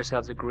who find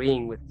yourselves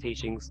agreeing with the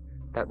teachings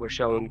that we're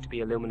showing to be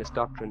Illuminist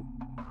doctrine,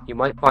 you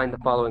might find the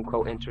following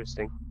quote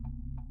interesting,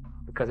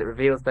 because it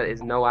reveals that it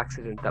is no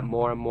accident that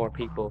more and more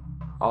people,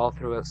 all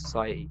throughout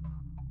society,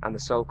 and the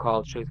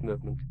so-called truth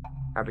movement,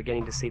 are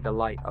beginning to see the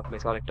light of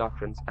Masonic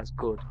doctrines as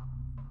good,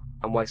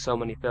 and why so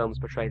many films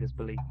portray this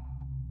belief.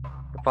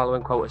 The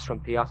following quote is from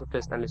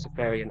Theosophist and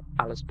Luciferian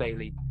Alice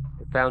Bailey,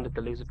 who founded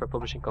the Lucifer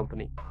Publishing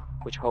Company,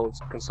 which holds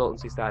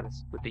consultancy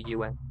status with the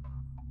UN.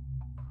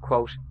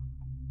 Quote,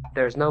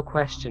 "There is no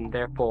question,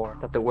 therefore,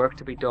 that the work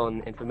to be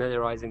done in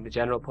familiarizing the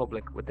general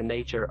public with the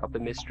nature of the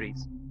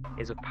mysteries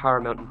is of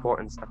paramount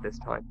importance at this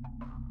time."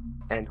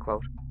 End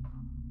quote.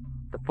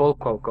 The full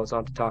quote goes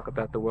on to talk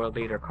about the world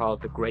leader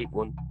called the Great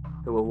One,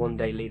 who will one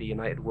day lead a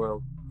united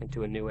world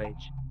into a new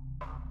age.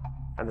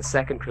 And the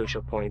second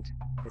crucial point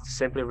is to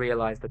simply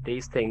realize that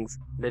these things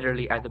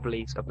literally are the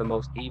beliefs of the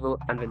most evil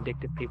and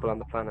vindictive people on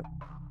the planet.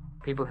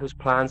 People whose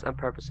plans and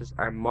purposes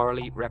are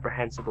morally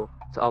reprehensible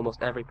to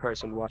almost every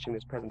person watching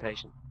this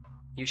presentation.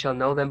 You shall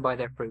know them by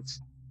their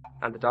fruits,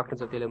 and the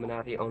doctrines of the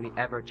Illuminati only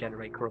ever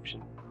generate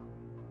corruption.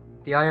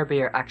 The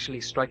IRB are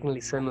actually strikingly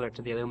similar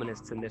to the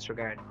Illuminists in this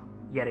regard.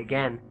 Yet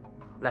again,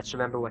 let's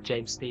remember what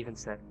James Stevens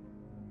said.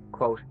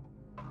 Quote,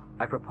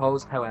 "I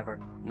proposed, however,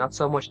 not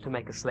so much to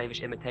make a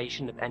slavish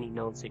imitation of any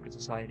known secret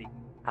society,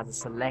 as a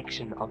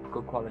selection of the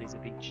good qualities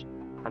of each,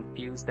 and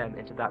fuse them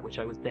into that which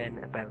I was then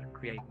about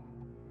creating."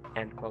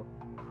 End quote.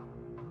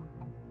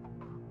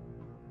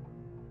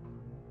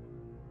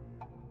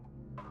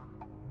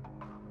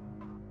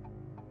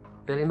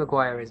 Billy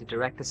Maguire is a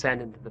direct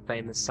descendant of the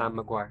famous Sam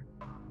Maguire,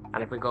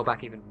 and if we go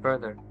back even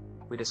further,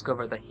 we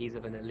discover that he's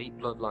of an elite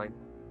bloodline,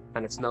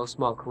 and it's no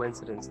small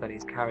coincidence that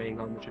he's carrying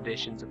on the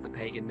traditions of the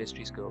pagan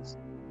mystery schools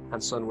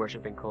and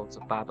sun-worshipping cults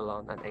of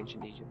Babylon and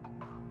ancient Egypt.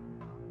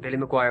 Billy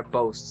Maguire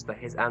boasts that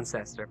his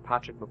ancestor,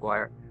 Patrick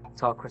Maguire,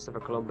 taught Christopher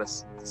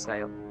Columbus to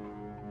sail.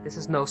 This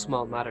is no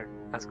small matter,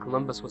 as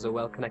Columbus was a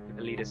well-connected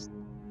elitist,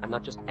 and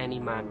not just any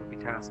man would be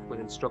tasked with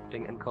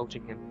instructing and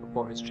coaching him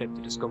before his trip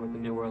to discover the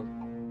New World.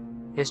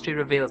 History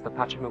reveals that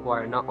Patrick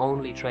Maguire not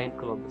only trained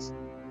Columbus,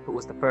 but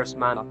was the first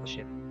man off the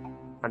ship,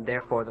 and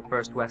therefore the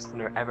first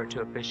Westerner ever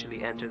to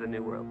officially enter the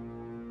New World,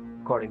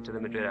 according to the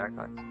Madrid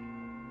archives.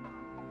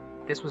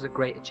 This was a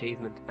great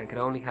achievement and could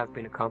only have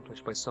been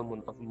accomplished by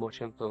someone of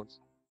much influence.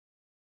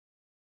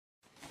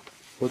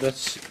 Well, do you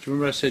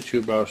remember I said to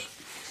you about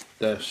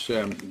that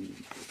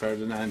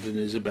Ferdinand and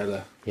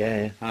Isabella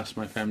asked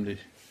my family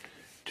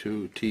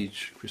to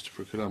teach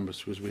Christopher Columbus,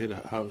 because we had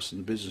a house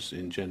and business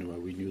in Genoa.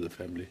 We knew the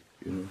family,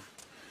 you know.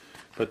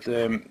 But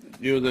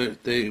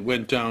they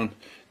went down.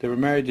 They were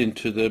married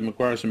into the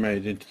Maguires were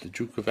married into the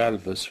Duke of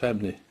Alva's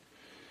family,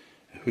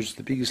 who's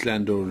the biggest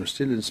landowner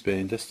still in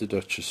Spain. That's the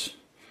Duchess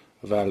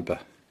of Alba.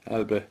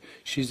 Alba,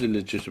 she's the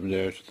legitimate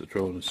heir to the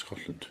throne in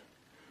Scotland.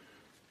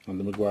 And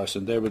the Maguires,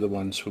 and they were the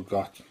ones who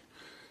got.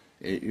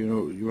 You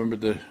know, you remember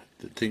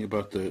the thing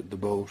about the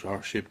boat,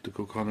 our ship, the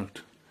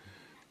Connaught.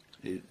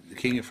 The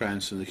King of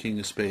France and the King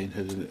of Spain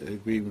had an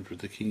agreement with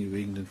the King of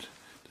England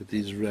that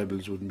these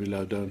rebels wouldn't be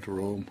allowed down to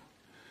Rome.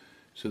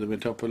 So they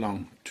went up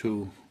along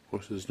to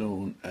what is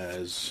known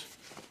as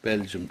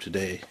Belgium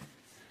today,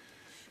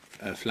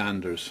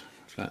 Flanders,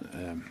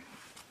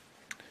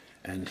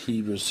 and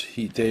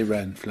they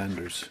ran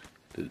Flanders,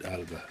 the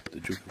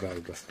Duke of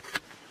Alba.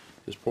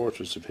 There's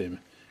portraits of him,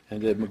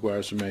 and the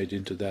Maguires were made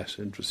into that,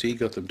 and he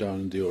got them down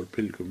on the old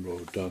Pilgrim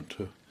Road down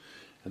to,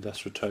 and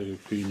that's where Tiger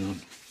Queen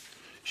on.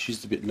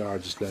 She's the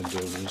largest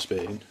landowner in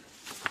Spain.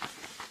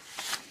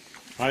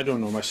 I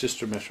don't know, my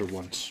sister met her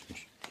once.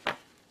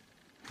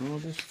 Oh,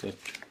 that's that.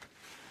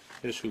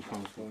 Here's who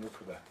comes going. Look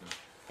at that now.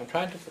 I'm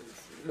trying to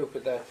look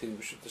at that thing,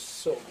 there's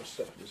so much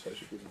stuff in this I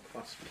should even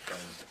possibly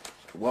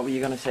find. What were you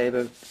going to say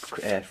about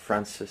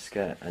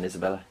Francisca and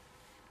Isabella?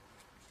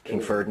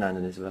 King Ferdinand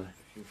and Isabella?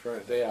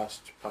 They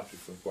asked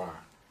Patrick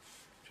Maguire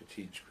to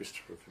teach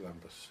Christopher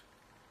Columbus.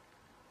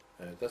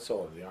 That's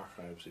all in the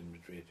archives in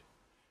Madrid.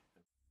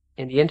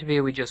 In the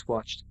interview we just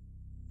watched,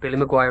 Billy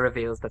Maguire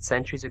reveals that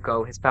centuries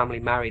ago his family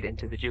married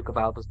into the Duke of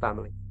Alba's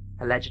family,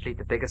 allegedly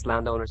the biggest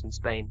landowners in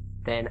Spain,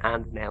 then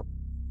and now.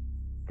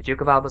 The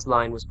Duke of Alba's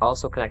line was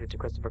also connected to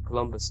Christopher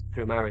Columbus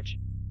through marriage.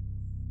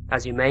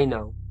 As you may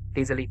know,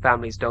 these elite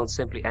families don't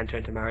simply enter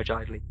into marriage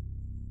idly.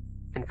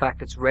 In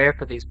fact, it's rare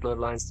for these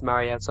bloodlines to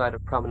marry outside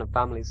of prominent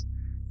families,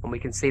 and we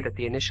can see that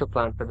the initial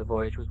plan for the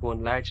voyage was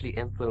one largely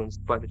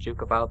influenced by the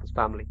Duke of Alba's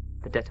family,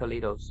 the de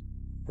Toledos,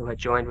 who had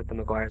joined with the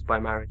Maguires by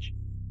marriage,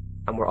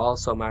 and were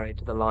also married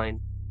to the line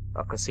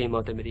of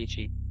Cosimo de'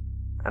 Medici,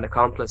 an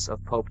accomplice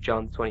of Pope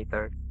John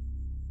XXIII.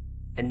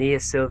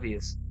 Aeneas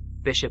Sylvius,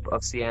 Bishop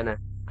of Siena,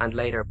 and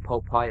later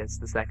Pope Pius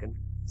II,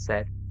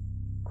 said,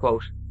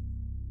 quote,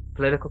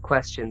 "Political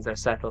questions are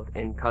settled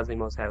in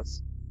Cosimo's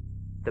house.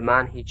 The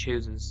man he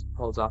chooses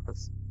holds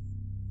office.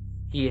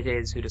 He it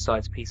is who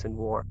decides peace and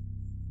war.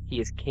 He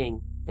is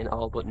king in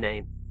all but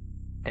name."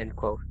 End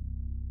quote.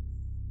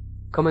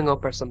 Coming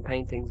up are some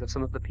paintings of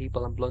some of the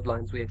people and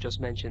bloodlines we have just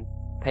mentioned,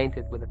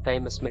 painted with a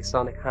famous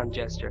Masonic hand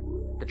gesture,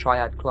 the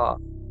Triad Claw,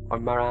 or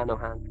Marano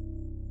hand,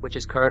 which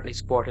is currently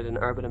sported in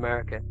urban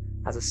America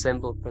as a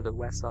symbol for the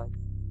West Side.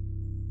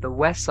 The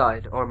West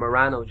Side, or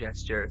Marano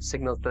gesture,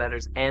 signals the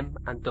letters M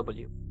and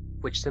W,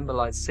 which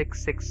symbolize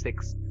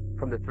 666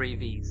 from the 3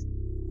 V's.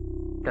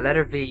 The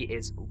letter V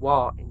is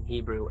Wa in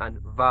Hebrew and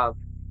Vav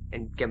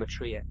in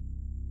Gematria,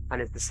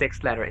 and is the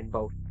 6th letter in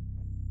both.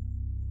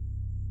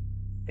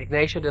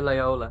 Ignacio de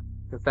Loyola,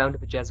 who founded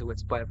the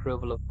Jesuits by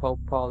approval of Pope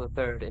Paul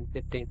III in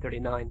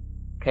 1539,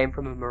 came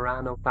from a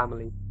Marano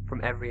family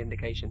from every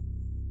indication.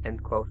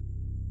 End quote.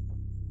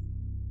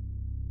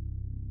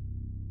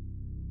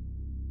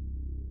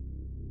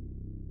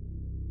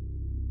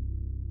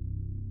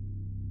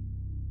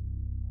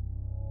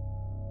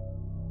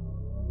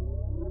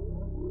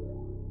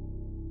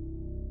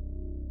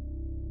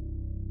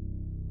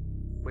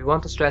 We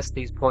want to stress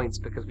these points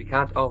because we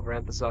can't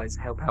overemphasize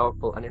how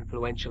powerful and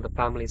influential the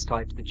families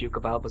tied to the Duke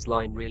of Alba's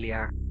line really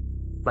are,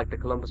 like the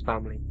Columbus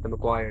family, the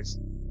Maguires,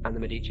 and the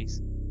Medicis.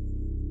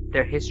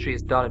 Their history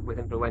is dotted with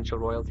influential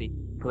royalty,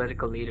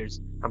 political leaders,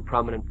 and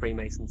prominent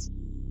Freemasons.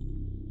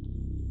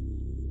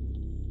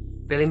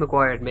 Billy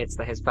Maguire admits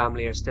that his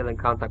family are still in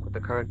contact with the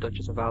current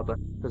Duchess of Alba,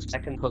 whose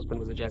second husband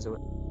was a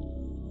Jesuit.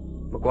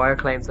 Maguire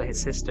claims that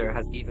his sister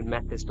has even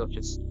met this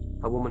Duchess,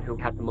 a woman who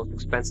had the most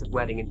expensive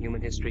wedding in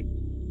human history,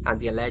 and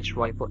the alleged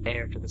rightful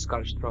heir to the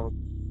Scottish throne.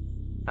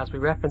 As we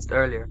referenced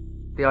earlier,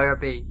 the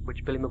IRB,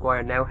 which Billy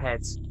Maguire now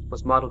heads,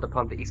 was modelled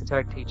upon the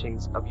esoteric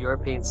teachings of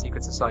European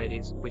secret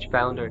societies which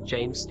founder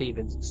James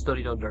Stephens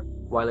studied under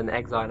while in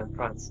exile in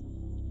France.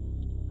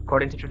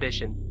 According to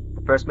tradition,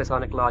 the first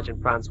Masonic lodge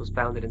in France was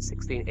founded in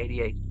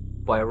 1688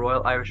 by a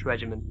Royal Irish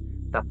regiment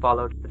that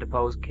followed the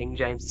deposed King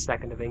James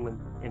II of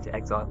England into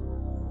exile.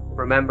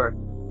 Remember,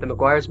 the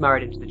Maguires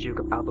married into the Duke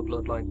of Alba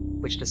bloodline,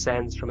 which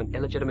descends from an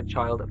illegitimate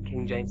child of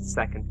King James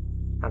II,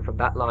 and from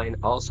that line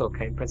also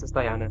came Princess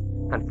Diana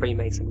and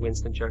Freemason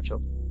Winston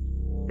Churchill.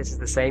 This is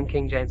the same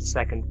King James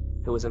II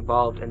who was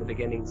involved in the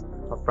beginnings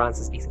of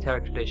France's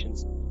esoteric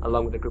traditions,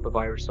 along with a group of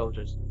Irish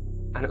soldiers,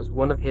 and it was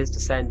one of his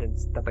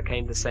descendants that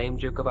became the same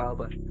Duke of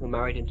Alba who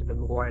married into the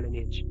Maguire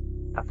lineage,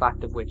 a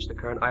fact of which the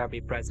current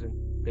IRB president,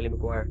 Billy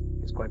Maguire,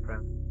 is quite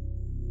proud.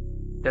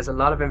 There's a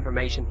lot of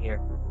information here,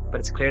 but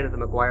it's clear that the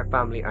Maguire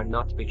family are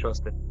not to be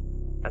trusted,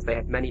 as they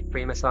have many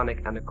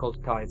Freemasonic and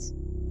occult ties,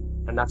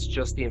 and that's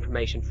just the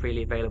information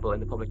freely available in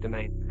the public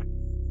domain.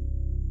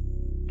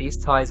 These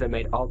ties are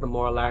made all the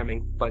more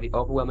alarming by the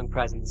overwhelming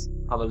presence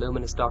of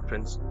Illuminist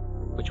doctrines,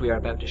 which we are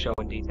about to show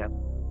in detail.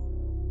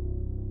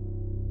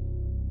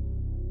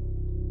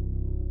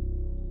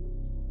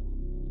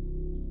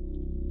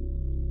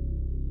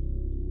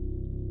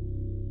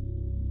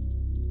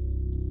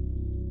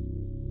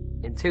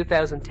 In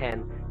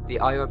 2010, the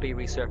IRB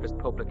resurfaced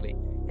publicly,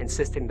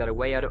 insisting that a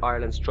way out of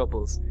Ireland's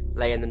troubles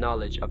lay in the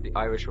knowledge of the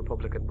Irish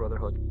Republican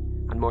Brotherhood,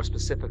 and more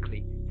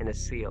specifically in a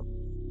seal,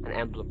 an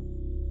emblem,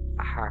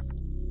 a harp.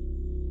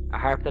 A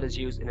harp that is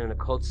used in an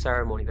occult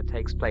ceremony that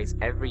takes place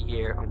every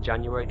year on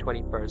January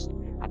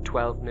 21st at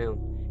 12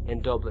 noon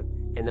in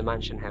Dublin in the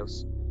Mansion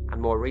House,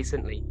 and more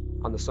recently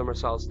on the summer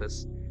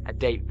solstice, a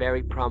date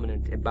very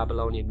prominent in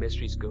Babylonian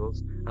mystery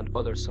schools and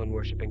other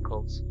sun-worshipping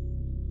cults.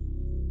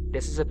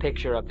 This is a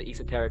picture of the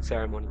esoteric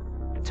ceremony,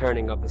 the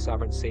turning of the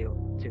Sovereign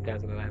Seal,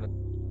 2011.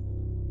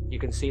 You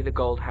can see the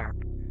gold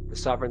harp, the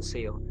sovereign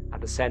seal, at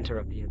the centre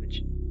of the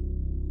image.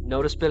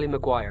 Notice Billy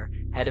Maguire,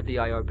 head of the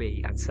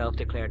IRB and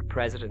self-declared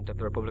President of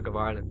the Republic of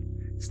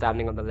Ireland,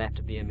 standing on the left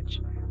of the image,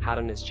 hat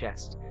on his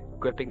chest,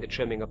 gripping the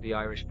trimming of the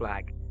Irish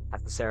flag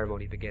as the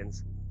ceremony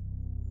begins.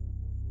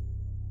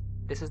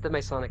 This is the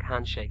Masonic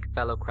handshake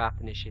fellow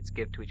craft initiates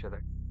give to each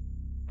other.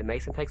 The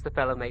Mason takes the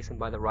fellow Mason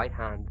by the right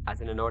hand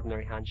as in an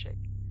ordinary handshake,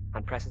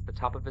 and presses the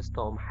top of his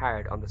thumb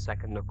hard on the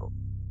second knuckle.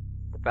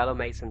 The fellow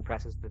Mason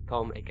presses the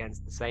thumb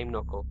against the same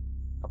knuckle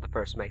of the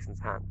first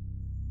Mason's hand.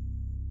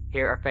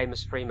 Here are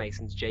famous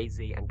Freemasons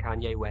Jay-Z and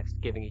Kanye West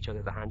giving each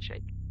other the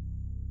handshake.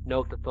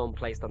 Note the thumb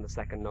placed on the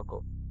second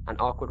knuckle, an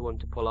awkward one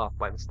to pull off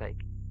by mistake.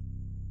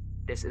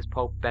 This is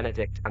Pope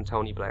Benedict and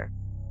Tony Blair,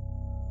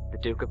 the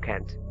Duke of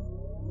Kent,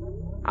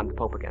 and the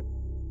Pope again.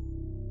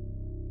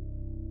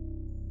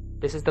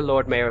 This is the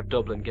Lord Mayor of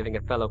Dublin giving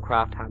a fellow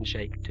craft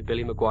handshake to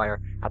Billy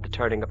Maguire at the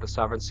turning of the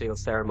Sovereign Seal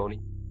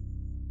ceremony.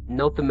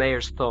 Note the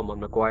Mayor's thumb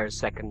on Maguire's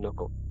second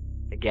knuckle.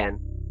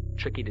 Again,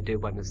 tricky to do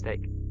by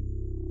mistake.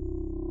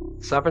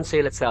 The Sovereign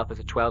Seal itself is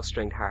a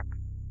 12-stringed harp.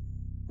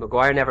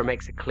 Maguire never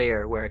makes it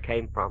clear where it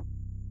came from,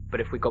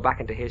 but if we go back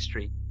into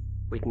history,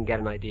 we can get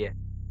an idea.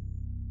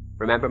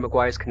 Remember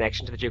Maguire's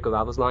connection to the Duke of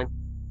Alva's line?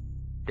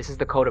 This is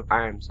the coat of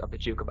arms of the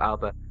Duke of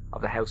Alva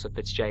of the House of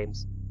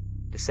Fitzjames,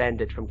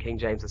 descended from King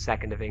James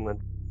II of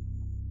England.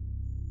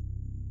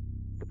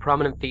 The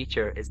prominent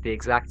feature is the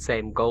exact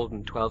same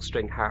golden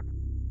 12-string harp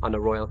on a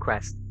royal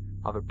crest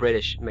of a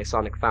British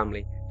Masonic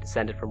family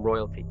descended from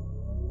royalty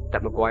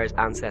that Maguire's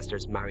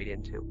ancestors married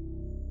into.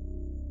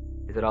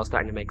 Is it all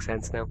starting to make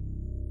sense now?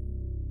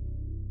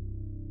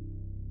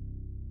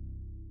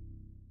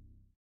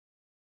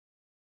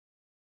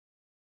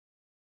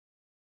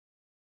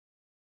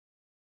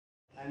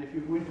 And if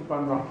you go into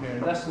Bunrock here,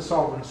 that's the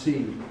Sovereign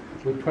Seal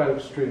with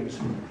 12 strings.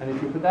 And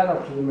if you put that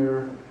up to the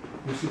mirror,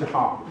 you see the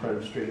harp with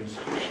 12 strings.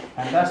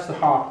 And that's the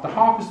harp. The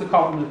harp is the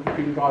covenant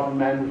between God and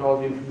man with all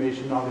the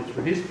information knowledge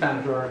for his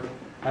planet Earth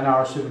and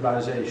our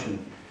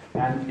civilization.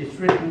 And it's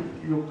written,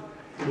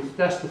 look,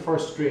 that's the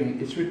first string.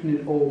 It's written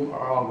in Om or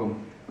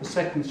Ogam. The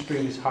second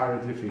string is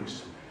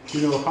hieroglyphics.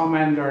 You know, how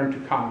man learned to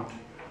count,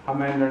 how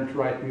man learned to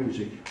write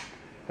music.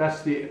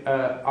 That's the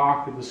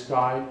arc of the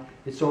sky.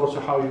 It's also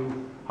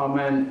how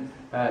man,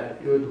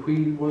 the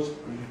wheel was,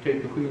 you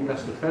take the wheel,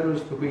 that's the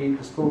feathers, the wheel,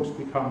 the spokes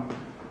become,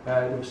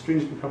 the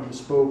strings become the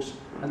spokes,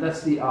 and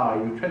that's the eye.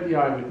 You tread the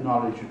eye with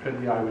knowledge, you tread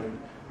the eye with,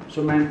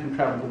 so man can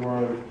travel the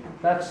world.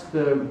 That's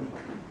the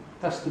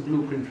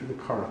blueprint for the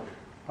currach.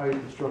 How you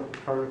construct the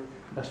currach,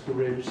 that's the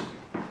ribs,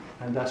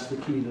 and that's the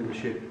keel of the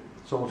ship.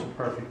 It's also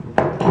perfect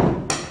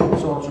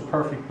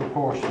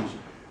proportions.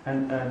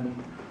 And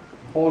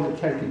all the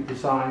Celtic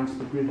designs,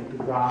 the grid of the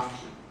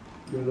graph,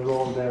 they're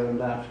all there in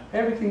that.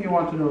 Everything you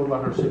want to know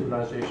about our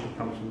civilization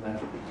comes from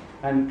that.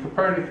 And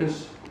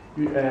Copernicus,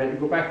 you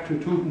go back to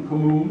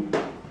Tutankhamun,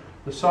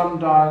 the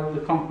sundial,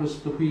 the compass,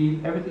 the wheel,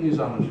 everything is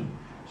on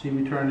it. See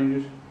me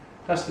turning it?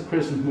 That's the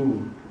crescent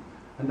moon.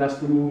 And that's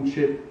the moon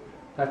ship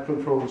that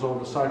controls all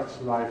the cycles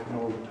of life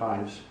and all the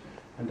tides.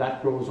 And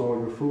that grows all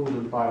your food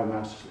and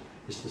biomass.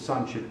 It's the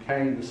sun ship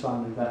carrying the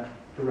sun in that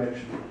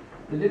direction.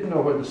 They didn't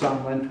know where the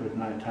sun went to at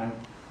night time,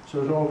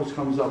 so it always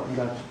comes up in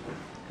that.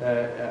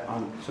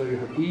 So you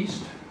have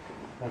east,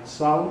 that's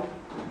south,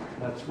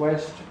 that's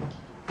west,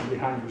 and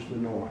behind you is the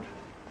north.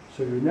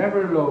 So you're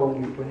never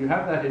alone. When you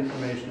have that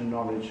information and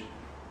knowledge,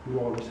 you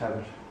always have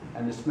it.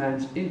 And it's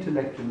man's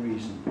intellect and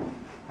reason.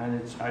 And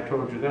it's, I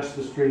told you, that's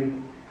the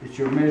string. It's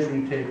your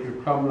measuring tape, your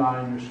plumb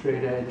line, your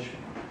straight edge,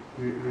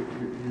 you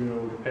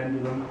know, the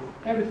pendulum.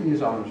 Everything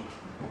is on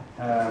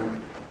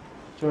it.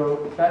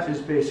 So that is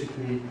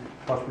basically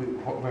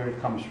where it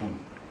comes from.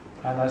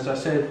 And as I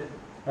said,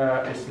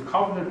 it's the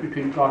covenant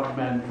between God and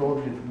man with all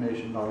the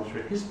information knowledge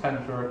for his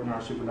planet Earth and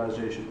our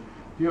civilization.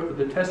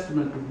 The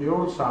testament of the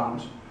old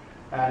Psalms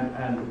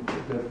and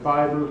the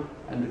Bible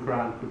and the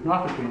Quran could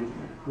not have been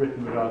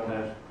written without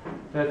that.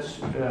 That's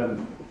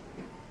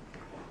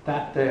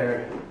that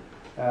there,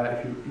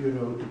 if you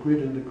know, the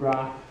grid and the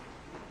graph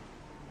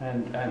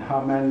and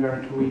how man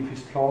learned to weave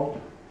his cloth.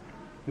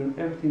 You know,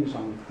 everything is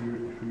on it for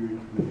your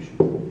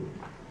information.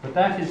 But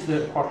that is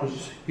what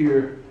was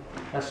here.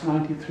 That's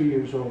 93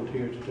 years old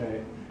here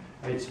today.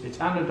 It's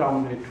Anno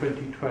Domini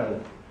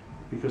 2012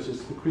 because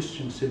it's the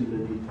Christian symbol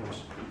in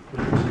ethos.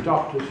 It was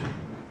adopted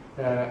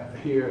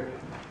here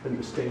when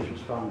the state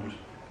was founded,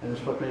 and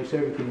it's what makes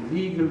everything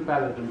legal,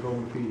 valid, and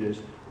bona fides.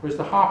 Whereas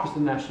the harp is the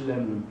national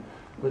emblem,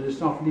 but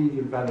it's not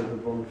legal, valid,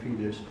 and bona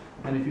fides.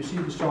 And if you see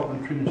the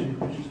Sovereign Trinity,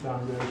 which is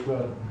down there as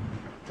well,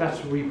 that's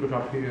what we put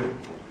up here.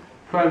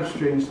 12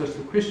 strings, that's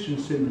the Christian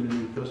symbol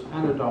in ethos.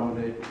 Anno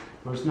Domini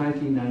was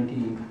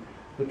 1919.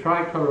 The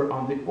tricolour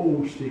on the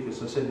Om stick,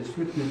 as I said, is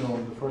written in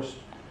Om, the first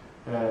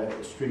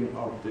string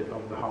of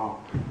the harp.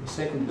 The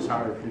second is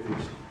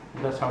hieroglyphics.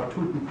 And that's how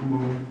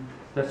Tutankhamun,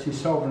 that's his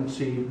sovereign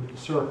seal with the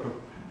circle.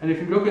 And if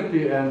you look at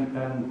the,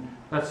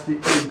 that's the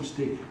Om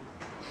stick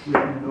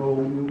written in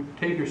Om. You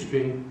take your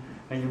string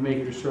and you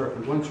make your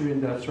circle. Once you're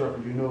in that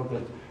circle, you know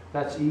that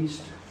that's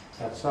east,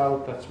 that's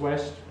south, that's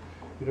west.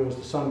 You know, as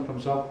the sun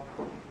comes up,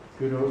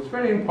 You know, it's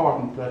very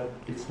important that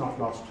it's not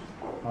lost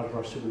out of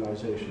our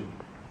civilization.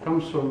 It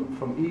comes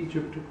from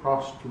Egypt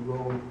across to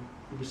Rome.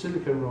 The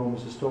Basilica in Rome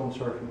is a stone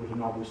circle with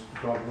an obelisk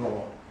of God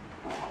Law.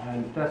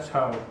 And that's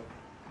how,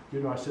 you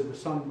know, I said the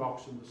sun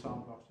box and the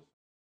sound box.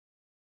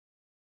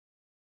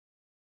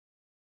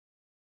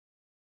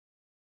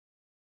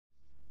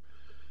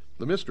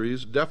 The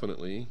mysteries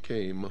definitely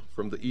came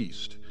from the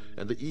East,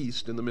 and the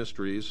East in the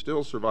mysteries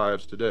still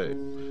survives today.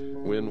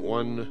 When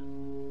one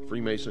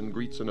Freemason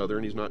greets another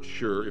and he's not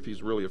sure if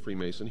he's really a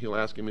Freemason, he'll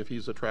ask him if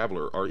he's a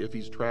traveler, or if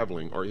he's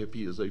traveling, or if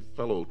he is a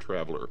fellow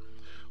traveler.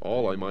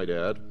 All, I might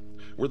add,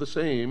 were the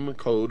same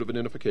code of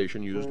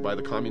identification used by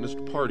the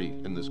Communist Party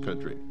in this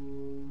country,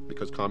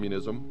 because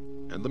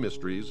communism and the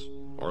mysteries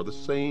are the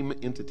same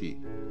entity,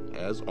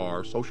 as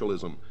are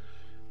socialism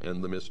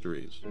and the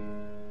mysteries.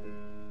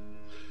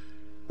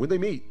 When they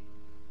meet,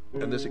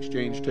 and this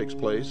exchange takes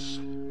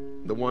place,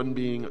 the one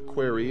being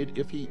queried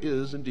if he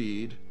is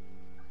indeed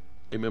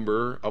a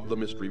member of the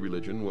mystery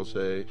religion will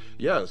say,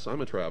 "Yes, I'm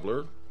a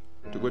traveler,"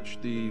 to which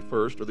the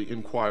first, or the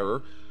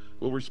inquirer,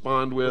 will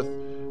respond with,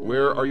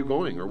 "Where are you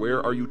going, or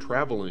where are you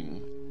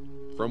traveling?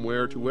 From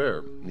where to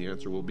where?" And the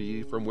answer will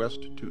be, "From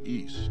west to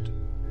east,"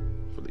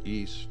 for the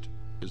east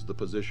is the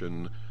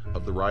position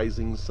of the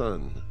rising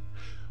sun,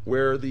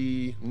 where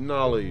the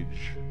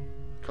knowledge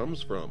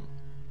comes from.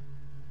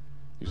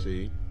 You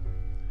see,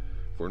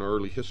 for in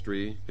early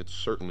history, it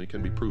certainly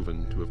can be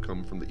proven to have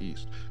come from the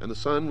East. And the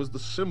sun was the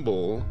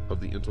symbol of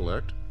the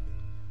intellect.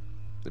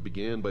 It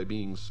began by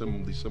being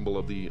the symbol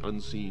of the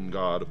unseen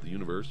God of the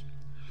universe,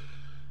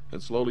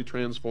 and slowly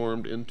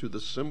transformed into the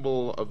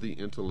symbol of the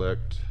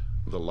intellect,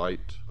 the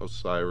light,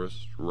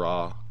 Osiris,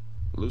 Ra,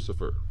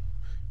 Lucifer.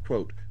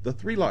 Quote, "The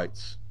three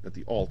lights at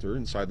the altar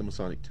inside the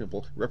Masonic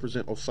temple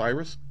represent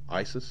Osiris,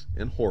 Isis,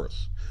 and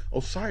Horus.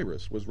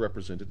 Osiris was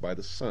represented by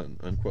the sun,"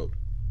 unquote.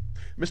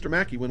 Mr.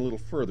 Mackey went a little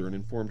further and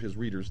informed his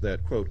readers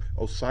that, quote,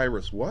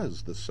 "Osiris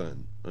was the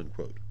sun,"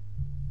 unquote.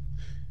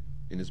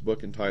 In his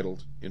book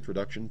entitled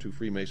Introduction to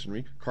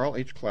Freemasonry, Carl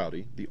H.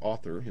 Cloudy, the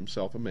author,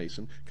 himself a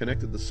Mason,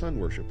 connected the sun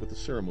worship with the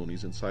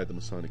ceremonies inside the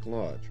Masonic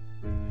Lodge.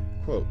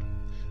 Quote,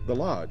 "The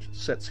lodge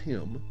sets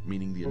him,"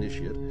 meaning the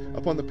initiate,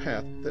 "upon the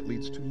path that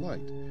leads to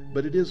light,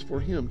 but it is for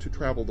him to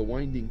travel the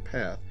winding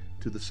path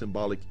to the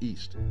symbolic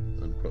east,"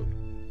 unquote.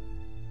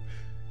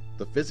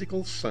 The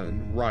physical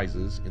sun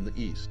rises in the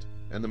east,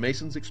 and the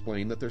Masons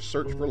explain that their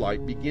search for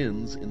light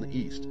begins in the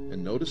east,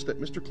 and notice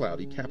that Mr.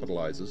 Cloudy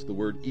capitalizes the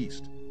word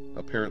east,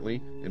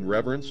 apparently in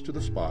reverence to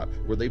the spot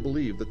where they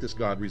believe that this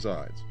God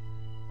resides.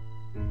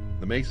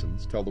 The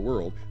Masons tell the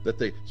world that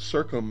they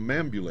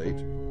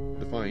circumambulate,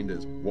 defined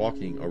as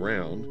walking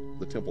around,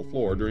 the temple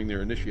floor during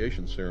their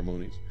initiation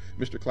ceremonies.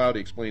 Mr.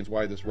 Cloudy explains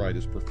why this rite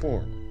is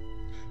performed.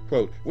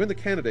 Quote, "When the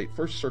candidate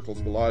first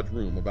circles the lodge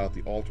room about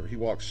the altar, he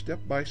walks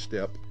step by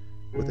step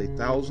with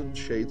 1,000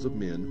 shades of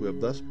men who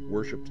have thus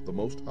worshipped the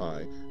Most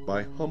High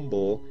by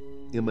humble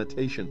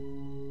imitation.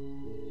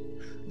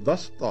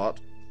 Thus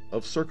thought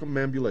of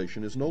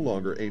circumambulation is no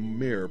longer a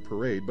mere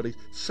parade, but a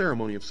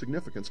ceremony of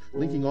significance,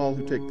 linking all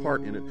who take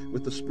part in it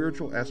with the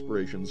spiritual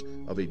aspirations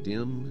of a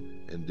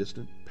dim and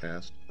distant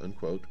past,"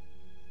 unquote.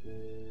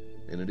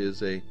 And it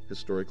is a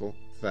historical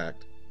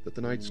fact that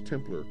the Knights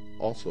Templar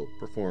also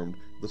performed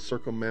the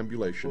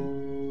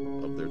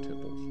circumambulation of their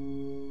temples.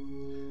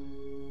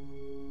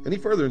 And he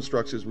further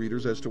instructs his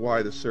readers as to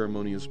why this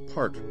ceremony is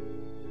part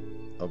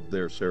of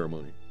their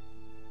ceremony.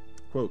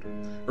 Quote,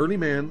 "Early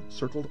man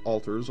circled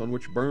altars on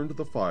which burned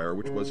the fire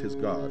which was his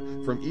God,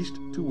 from east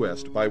to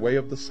west by way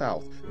of the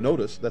south.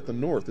 Notice that the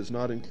north is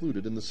not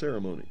included in the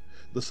ceremony.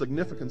 The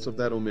significance of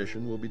that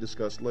omission will be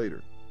discussed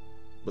later.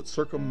 But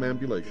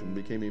circumambulation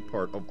became a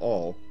part of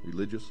all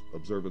religious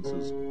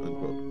observances,"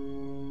 unquote.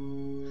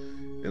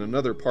 In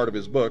another part of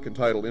his book,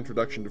 entitled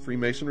Introduction to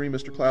Freemasonry,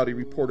 Mr. Cloudy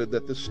reported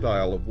that this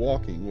style of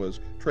walking was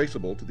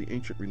traceable to the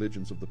ancient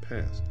religions of the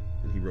past.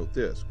 And he wrote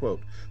this,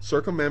 quote,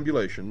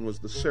 "Circumambulation was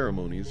the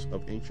ceremonies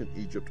of ancient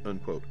Egypt,"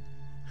 unquote.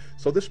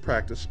 So this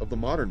practice of the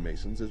modern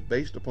Masons is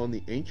based upon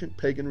the ancient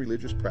pagan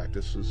religious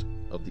practices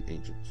of the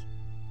ancients.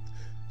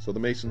 So the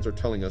Masons are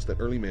telling us that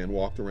early man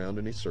walked around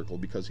in a circle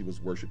because he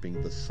was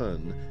worshiping the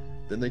sun.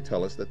 Then they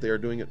tell us that they are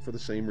doing it for the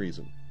same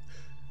reason.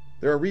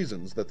 There are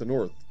reasons that the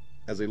north,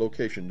 as a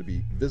location to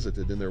be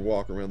visited in their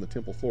walk around the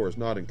temple floor, is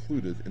not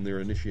included in their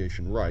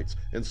initiation rites,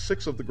 and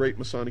 6 of the great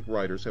Masonic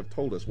writers have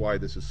told us why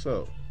this is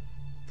so.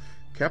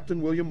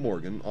 Captain William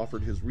Morgan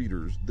offered his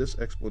readers this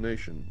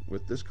explanation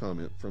with this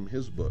comment from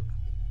his book,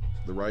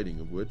 the writing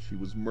of which he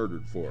was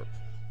murdered for.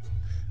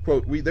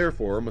 Quote, "We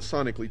therefore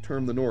Masonically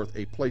term the north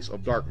a place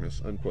of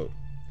darkness," unquote.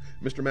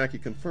 Mr. Mackey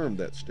confirmed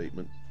that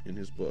statement in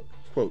his book.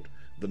 Quote,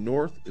 "The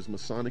north is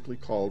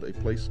Masonically called a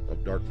place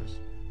of darkness."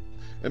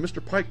 And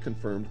Mr. Pike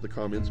confirmed the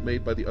comments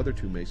made by the other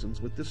 2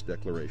 Masons with this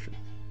declaration.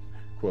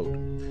 Quote,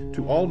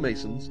 "To all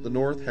Masons, the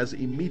north has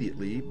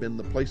immediately been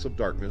the place of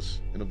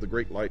darkness, and of the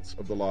great lights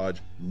of the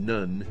lodge,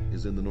 none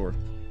is in the north,"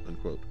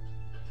 unquote.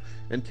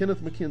 And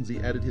Kenneth Mackenzie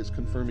added his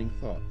confirming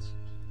thoughts.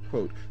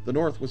 Quote, "The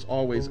north was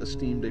always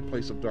esteemed a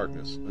place of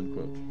darkness,"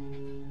 unquote.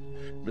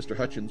 Mr.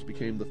 Hutchins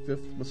became the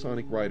fifth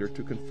Masonic writer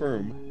to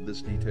confirm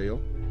this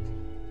detail,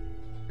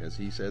 as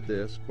he said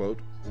this, quote,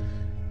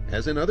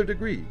 "As in other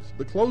degrees,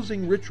 the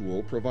closing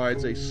ritual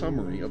provides a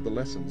summary of the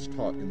lessons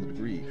taught in the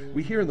degree.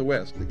 We hear in the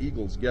West the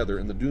eagles gather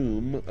and the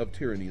doom of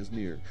tyranny is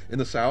near. In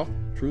the South,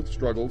 truth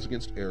struggles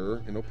against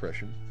error and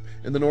oppression.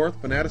 In the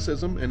North,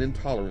 fanaticism and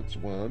intolerance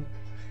won.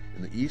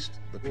 In the East,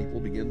 the people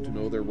begin to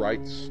know their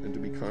rights and to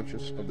be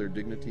conscious of their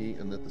dignity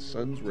and that the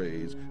sun's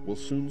rays will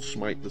soon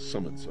smite the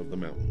summits of the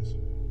mountains."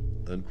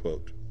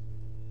 Unquote.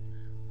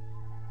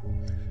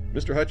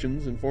 Mr.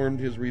 Hutchins informed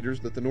his readers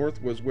that the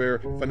North was where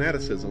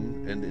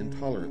fanaticism and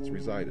intolerance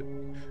resided.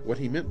 What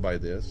he meant by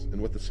this and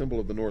what the symbol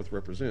of the North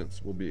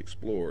represents will be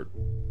explored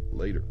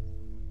later.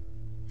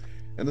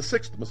 And the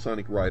sixth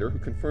Masonic writer who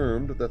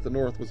confirmed that the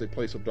North was a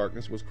place of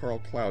darkness was Carl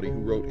Cloudy, who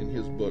wrote in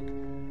his book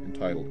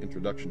entitled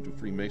Introduction to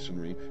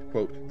Freemasonry,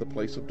 quote, "The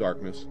place of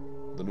darkness,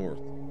 the North,"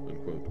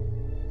 unquote.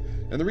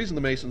 And the reason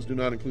the Masons do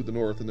not include the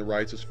North in their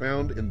rites is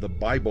found in the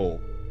Bible.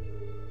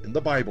 In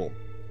the Bible.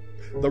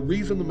 The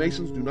reason the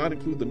Masons do not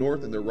include the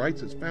North in their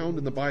rites is found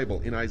in the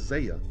Bible, in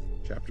Isaiah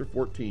chapter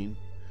 14,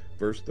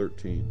 verse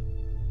 13.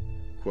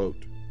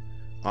 Quote,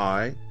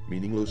 "I,"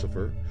 meaning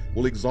Lucifer,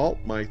 "will exalt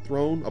my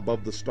throne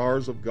above the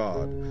stars of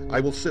God.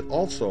 I will sit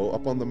also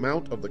upon the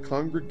mount of the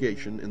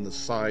congregation in the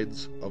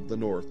sides of the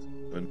north."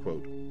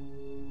 Unquote.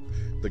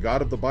 The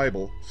God of the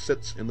Bible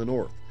sits in the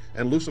north,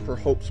 and Lucifer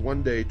hopes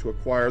one day to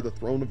acquire the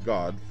throne of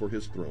God for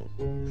his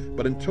throne.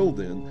 But until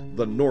then,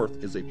 the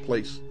north is a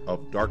place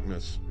of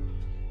darkness.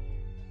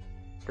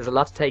 There's a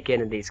lot to take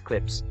in these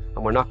clips,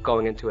 and we're not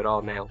going into it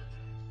all now.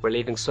 We're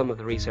leaving some of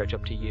the research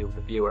up to you,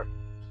 the viewer.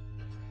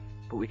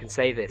 But we can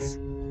say this.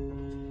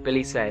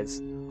 Billy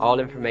says, all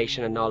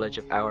information and knowledge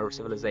of our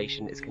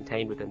civilization is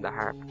contained within the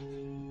harp.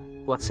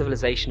 What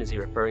civilization is he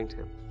referring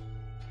to?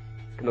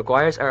 The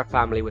Maguires are a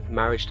family with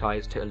marriage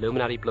ties to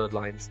Illuminati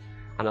bloodlines,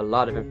 and a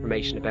lot of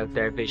information about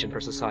their vision for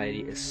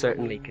society is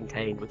certainly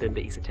contained within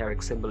the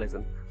esoteric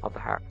symbolism of the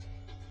harp.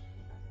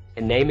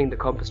 In naming the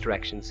compass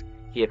directions,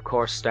 he of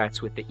course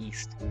starts with the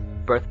East,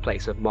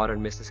 birthplace of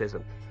modern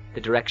mysticism,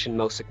 the direction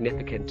most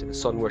significant to the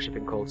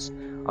sun-worshipping cults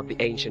of the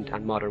ancient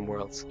and modern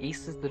worlds.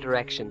 East is the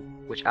direction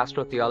which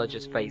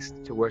astrotheologists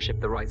faced to worship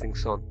the rising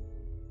sun,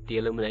 the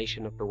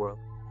illumination of the world.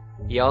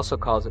 He also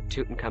calls it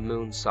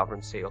Tutankhamun's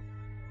sovereign seal.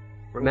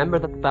 Remember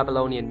that the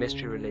Babylonian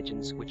mystery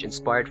religions which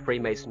inspired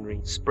Freemasonry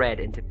spread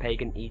into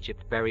pagan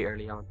Egypt very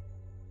early on,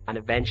 and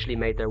eventually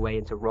made their way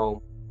into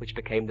Rome, which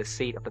became the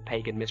seat of the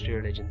pagan mystery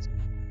religions,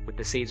 with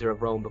the Caesar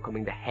of Rome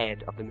becoming the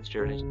head of the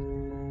mystery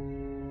religions.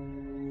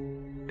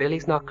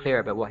 Billy's not clear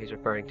about what he's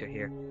referring to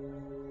here.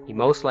 He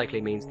most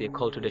likely means the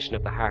occult tradition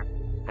of the harp,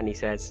 and he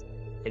says,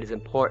 it is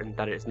important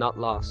that it is not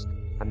lost,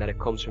 and that it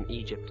comes from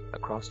Egypt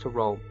across to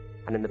Rome,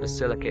 and in the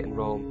basilica in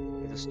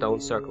Rome is a stone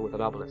circle with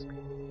an obelisk.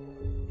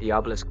 The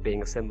obelisk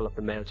being a symbol of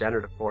the male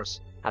generative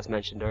force, as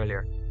mentioned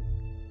earlier.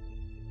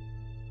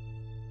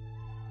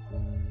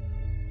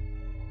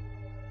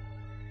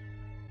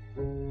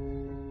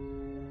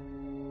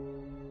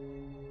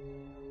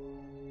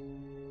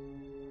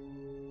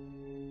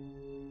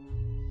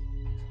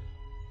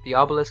 The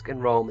obelisk in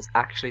Rome is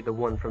actually the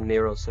one from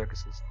Nero's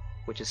circuses,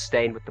 which is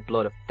stained with the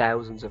blood of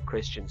thousands of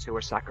Christians who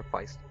were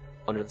sacrificed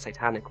under the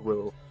satanic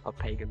rule of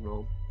pagan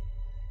Rome.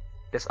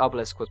 This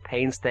obelisk was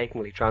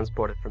painstakingly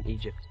transported from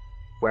Egypt,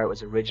 where it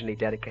was originally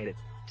dedicated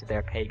to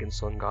their pagan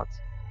sun gods.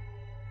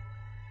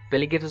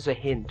 Billy gives us a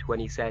hint when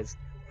he says,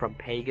 from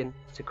pagan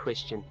to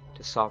Christian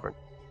to sovereign.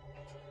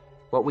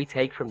 What we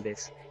take from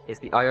this is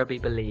the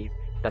IRB believe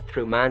that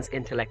through man's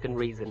intellect and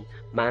reason,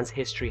 man's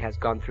history has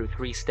gone through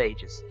 3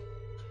 stages,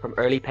 from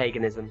early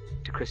paganism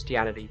to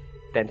Christianity,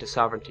 then to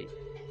sovereignty,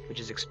 which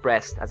is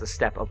expressed as a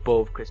step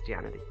above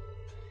Christianity.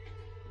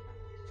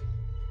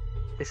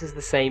 This is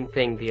the same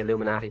thing the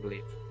Illuminati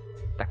believe,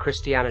 that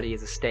Christianity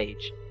is a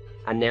stage,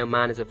 and now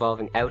man is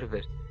evolving out of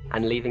it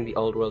and leaving the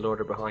old world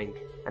order behind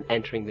and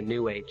entering the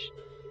new age,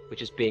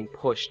 which is being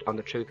pushed on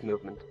the truth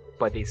movement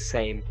by these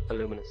same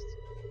Illuminists.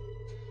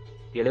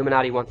 The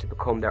Illuminati want to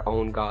become their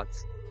own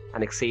gods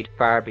and exceed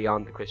far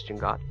beyond the Christian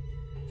God.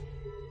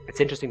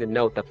 It's interesting to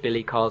note that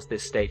Billy calls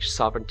this stage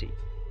sovereignty,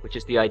 which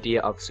is the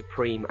idea of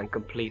supreme and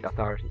complete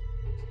authority.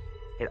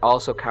 It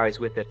also carries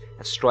with it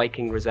a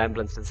striking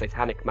resemblance to the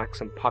satanic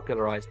maxim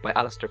popularized by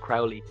Aleister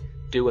Crowley,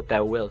 "Do what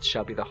thou wilt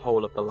shall be the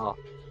whole of the law."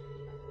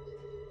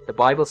 The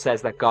Bible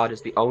says that God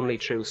is the only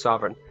true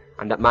sovereign,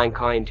 and that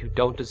mankind who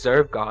don't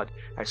deserve God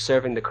are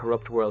serving the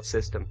corrupt world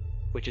system,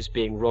 which is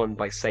being run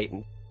by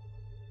Satan.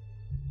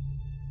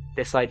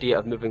 This idea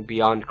of moving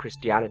beyond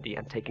Christianity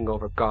and taking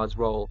over God's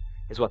role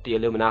is what the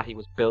Illuminati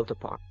was built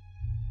upon.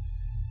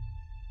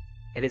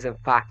 It is in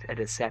fact a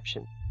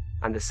deception,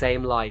 and the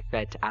same lie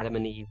fed to Adam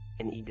and Eve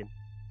in Eden.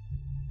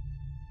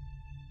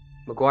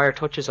 Maguire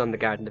touches on the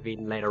Garden of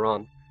Eden later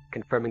on,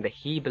 confirming that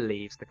he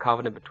believes the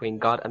covenant between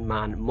God and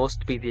man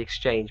must be the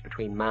exchange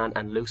between man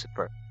and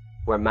Lucifer,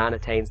 where man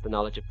attains the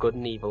knowledge of good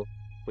and evil,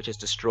 which has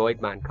destroyed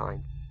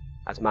mankind,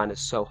 as man is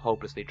so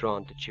hopelessly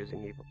drawn to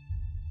choosing evil.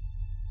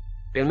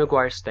 Bill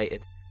Maguire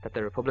stated that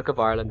the Republic of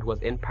Ireland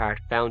was in part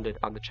founded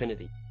on the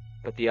Trinity,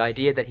 but the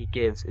idea that he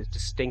gives is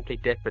distinctly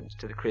different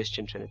to the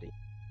Christian Trinity.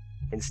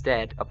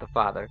 Instead of the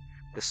Father,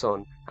 the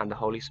Son, and the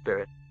Holy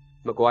Spirit,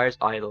 Maguire's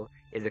idol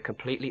is a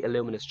completely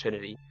illuminous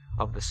trinity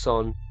of the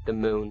sun, the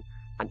moon,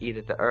 and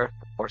either the earth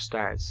or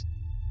stars.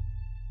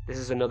 This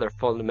is another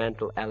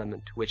fundamental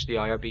element which the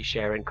IRB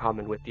share in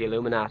common with the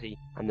Illuminati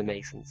and the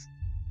Masons.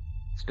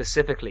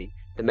 Specifically,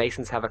 the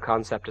Masons have a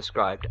concept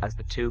described as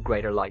the two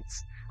greater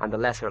lights and the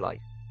lesser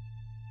light.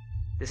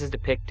 This is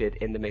depicted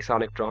in the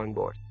Masonic drawing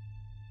board.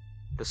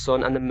 The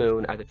sun and the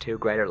moon are the two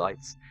greater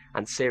lights,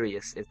 and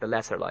Sirius is the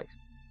lesser light.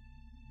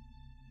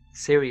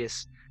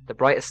 Sirius, the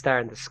brightest star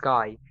in the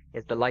sky,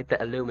 is the light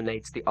that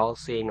illuminates the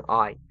all-seeing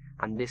eye,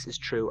 and this is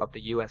true of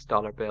the US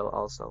dollar bill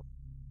also.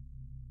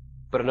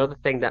 But another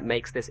thing that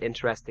makes this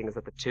interesting is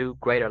that the two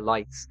greater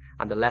lights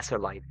and the lesser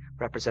light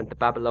represent the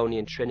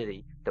Babylonian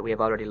Trinity that we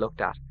have already looked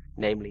at,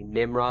 namely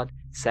Nimrod,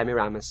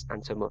 Semiramis,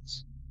 and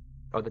Tammuz,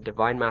 or the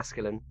divine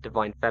masculine,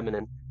 divine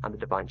feminine, and the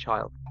divine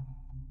child.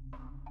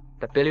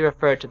 That Billy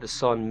referred to the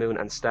sun, moon,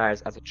 and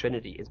stars as a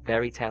trinity is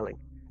very telling,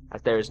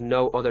 as there is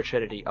no other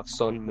trinity of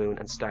sun, moon,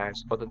 and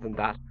stars other than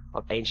that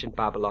of ancient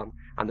Babylon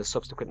and the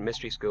subsequent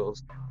mystery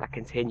schools that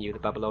continue the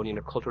Babylonian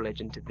occult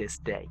religion to this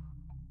day.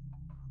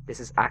 This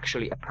is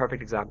actually a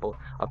perfect example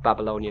of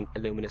Babylonian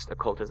Illuminist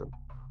occultism.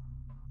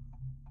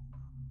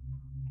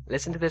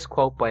 Listen to this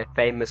quote by a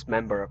famous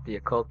member of the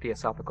Occult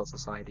Theosophical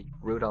Society,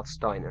 Rudolf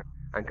Steiner,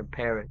 and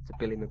compare it to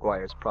Billy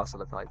Maguire's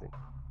proselytizing.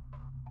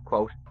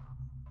 Quote,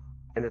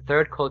 "In the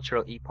third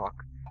cultural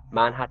epoch,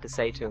 man had to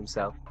say to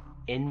himself,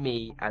 'In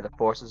me are the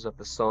forces of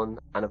the sun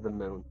and of the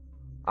moon.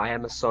 I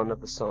am a son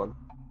of the sun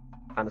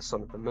and a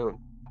son of the moon.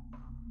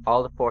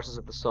 All the forces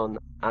of the sun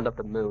and of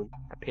the moon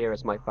appear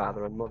as my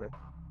father and mother.'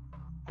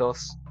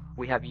 Thus,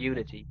 we have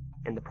unity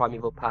in the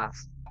primeval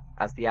past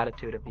as the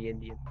attitude of the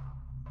Indian,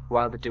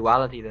 while the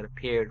duality that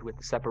appeared with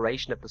the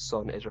separation of the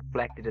sun is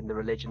reflected in the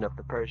religion of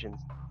the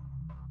Persians,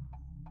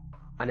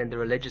 and in the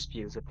religious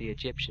views of the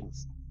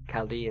Egyptians,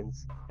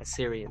 Chaldeans,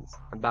 Assyrians,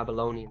 and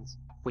Babylonians,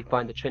 we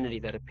find the trinity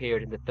that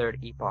appeared in the third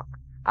epoch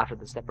after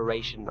the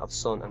separation of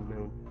sun and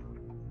moon.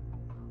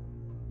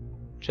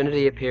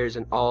 Trinity appears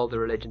in all the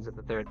religions of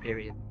the third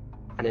period,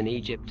 and in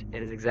Egypt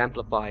it is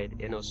exemplified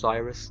in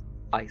Osiris,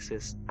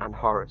 Isis, and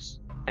Horus."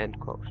 End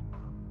quote.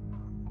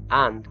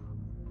 And,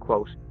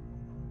 quote,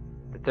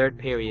 "The third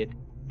period,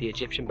 the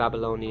Egyptian,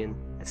 Babylonian,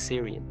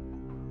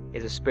 Assyrian,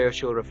 is a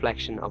spiritual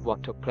reflection of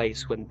what took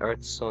place when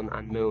Earth, Sun,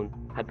 and Moon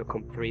had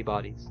become three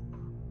bodies."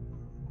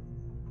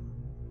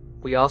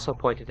 We also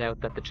pointed out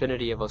that the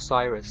trinity of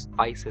Osiris,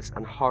 Isis,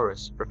 and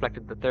Horus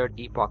reflected the third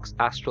epoch's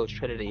astral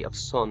trinity of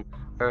Sun,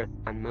 Earth,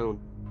 and Moon.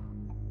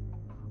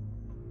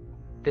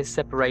 This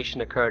separation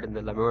occurred in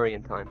the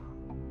Lemurian time.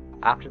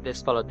 After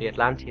this followed the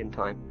Atlantean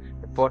time,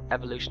 the fourth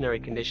evolutionary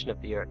condition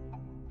of the Earth,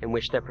 in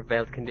which there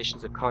prevailed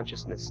conditions of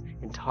consciousness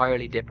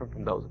entirely different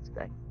from those of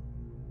today.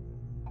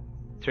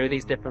 Through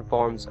these different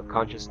forms of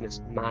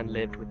consciousness, man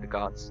lived with the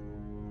gods.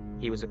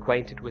 He was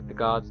acquainted with the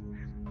gods,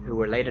 who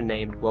were later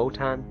named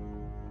Wotan,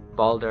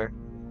 Balder,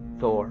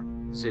 Thor,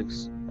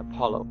 Zeus,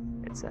 Apollo,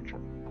 etc.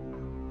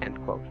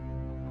 End quote.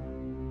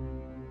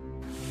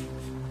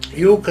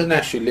 You can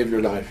actually live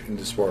your life in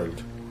this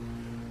world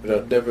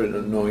without never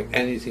knowing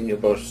anything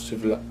about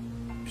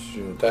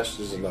civilization. That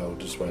is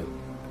allowed as well.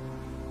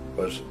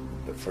 But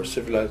for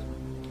civilized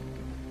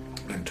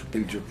and to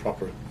build your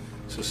proper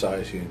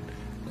society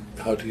and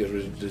how to get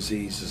rid of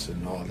diseases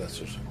and all that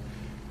sort of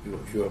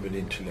stuff, you have an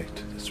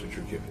intellect. That's what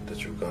you're given.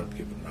 That's your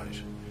God-given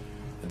right.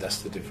 And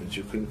that's the difference.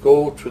 You can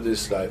go through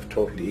this life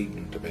totally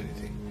ignorant of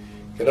anything.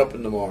 Get up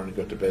in the morning,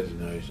 go to bed at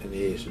night, and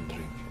eat and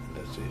drink, and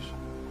that's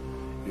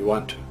it. You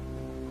want to.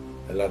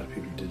 A lot of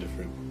people did it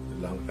for a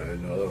long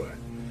time, another way.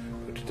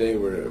 But today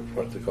we're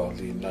what they call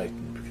the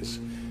Enlightened, because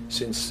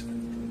since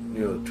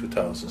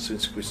 2000,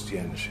 since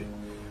Christianity,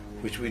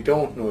 which we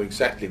don't know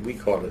exactly, we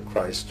call it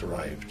Christ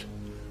arrived.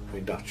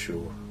 We're not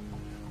sure.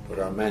 But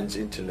our man's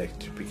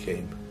intellect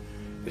became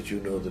that you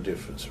know the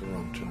difference from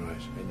wrong to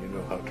right, and you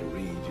know how to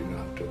read, you know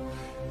how to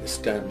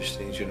establish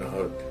things, you know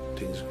how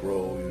things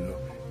grow,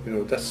 you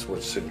know that's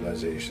what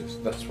civilization is,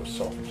 that's what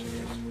sovereignty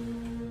is.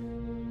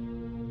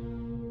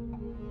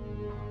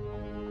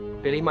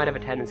 Billy might have a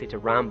tendency to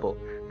ramble,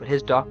 but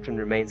his doctrine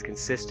remains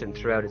consistent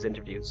throughout his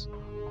interviews.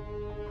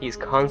 He is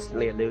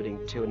constantly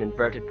alluding to an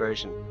inverted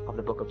version of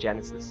the book of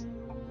Genesis,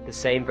 the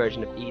same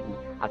version of Eden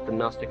as the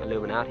Gnostic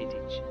Illuminati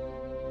teach.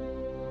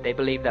 They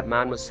believe that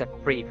man was set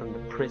free from the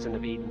prison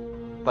of Eden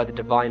by the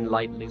divine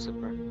light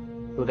Lucifer,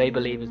 who they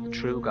believe is the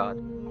true God,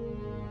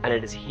 and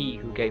it is he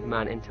who gave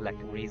man intellect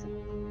and reason.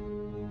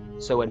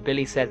 So when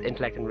Billy says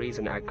intellect and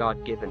reason are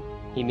God-given,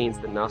 he means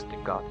the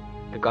Gnostic God,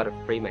 the God of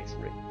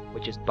Freemasonry,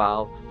 which is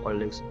Baal or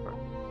Lucifer.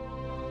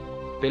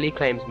 Billy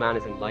claims man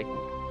is enlightened,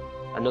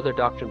 another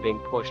doctrine being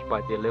pushed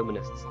by the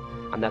Illuminists,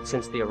 and that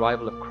since the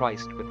arrival of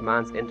Christ with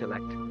man's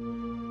intellect,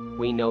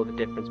 we know the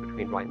difference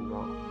between right and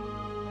wrong.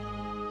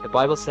 The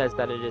Bible says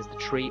that it is the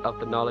tree of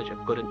the knowledge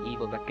of good and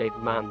evil that gave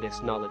man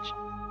this knowledge,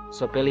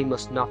 so Billy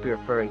must not be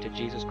referring to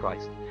Jesus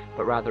Christ,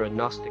 but rather a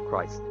Gnostic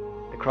Christ,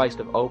 the Christ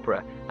of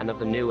Oprah and of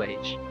the New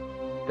Age,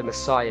 the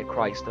Messiah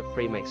Christ of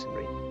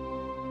Freemasonry.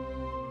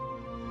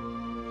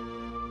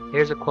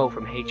 Here's a quote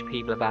from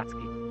H.P.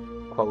 Blavatsky,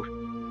 quote,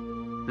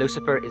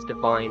 "Lucifer is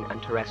divine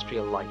and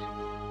terrestrial light,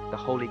 the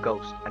Holy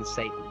Ghost and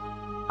Satan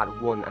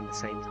at one and the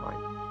same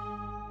time.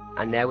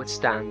 And now it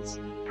stands,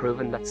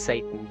 proven that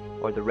Satan,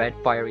 or the red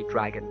fiery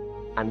dragon,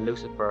 and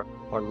Lucifer,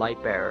 or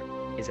light bearer,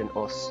 is in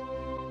us.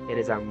 It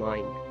is our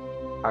mind,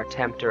 our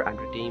tempter and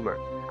redeemer,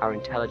 our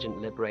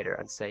intelligent liberator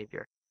and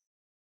savior."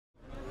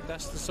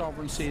 That's the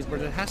sovereign seed,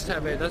 but it has to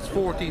have that's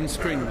 14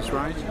 strings,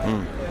 right?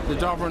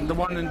 The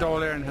one in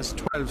Dáil Éireann has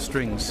 12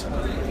 strings.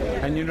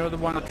 And you know the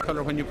one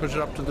colour, when you put it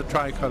up to the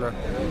tricolour,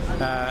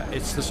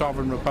 it's the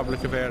Sovereign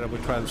Republic of Ireland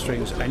with 12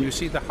 strings. And you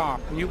see the harp,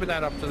 when you put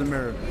that up to the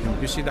mirror,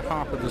 you see the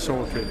harp of the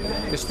psaltery.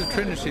 It's the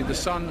Trinity, the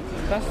Son,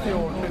 that's the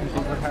old Trinity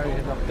that Harry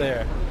had up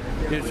there.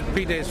 It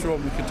predates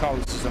Roman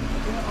Catholicism.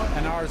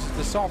 And ours is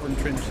the Sovereign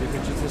Trinity,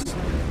 which is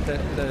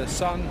the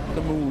Sun,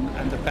 the Moon,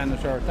 and the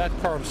planet Earth. That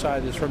curved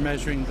side is for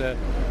measuring the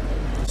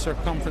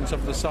circumference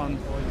of the Sun,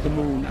 the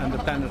Moon, and the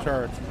planet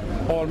Earth.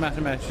 All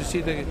mathematics. You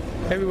see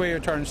everywhere you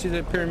turn, see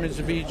the pyramids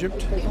of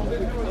Egypt?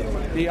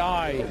 The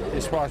eye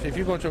is what, if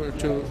you go to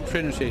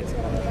Trinity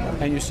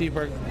and you see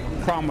where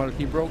Cromwell,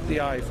 he broke the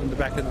eye from the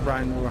back of the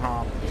Brian Moore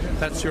harp.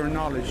 That's your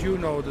knowledge. You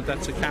know that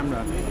that's a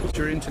camera. It's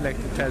your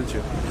intellect that tells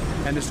you.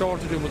 And it's all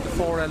to do with the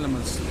four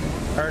elements: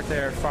 earth,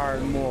 air, fire,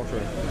 and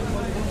water.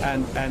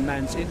 And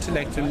man's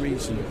intellect and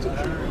reason.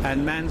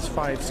 And man's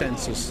 5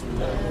 senses.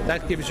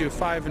 That gives you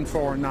 5 and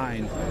 4,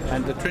 9.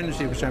 And the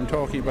Trinity, which I'm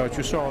talking about,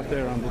 you saw it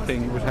there on the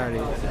thing with Harry.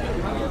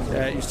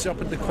 It's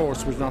up at the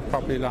course was not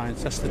properly aligned.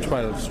 That's the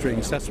 12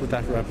 strings. That's what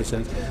that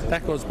represents.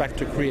 That goes back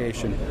to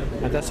creation.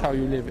 And that's how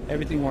you live.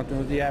 Everything you want to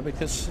know. The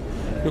abacus.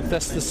 Look,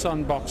 that's the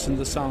sun box and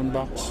the sound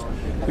box.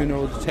 You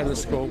know, the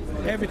telescope.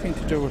 Everything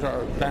to do with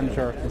our planet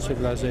Earth and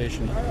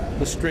civilization.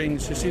 The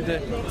strings. You see the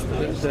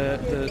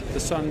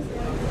sun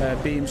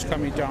beams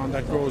coming down.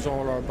 That grows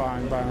all our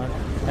buying.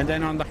 And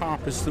then on the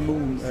harp is the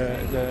moon.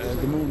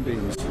 The moon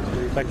beams.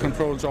 That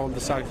controls all the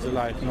cycles of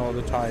light and all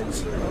the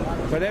tides.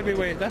 But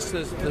everywhere, that's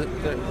the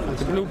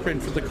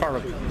blueprint for the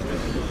Corach.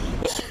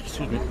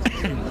 Excuse me.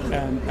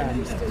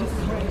 and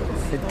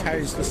it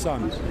carries the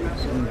sun.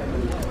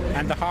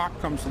 And the harp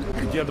comes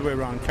the other way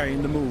around,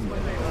 carrying the moon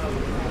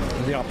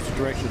in the opposite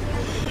direction.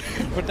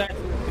 But that,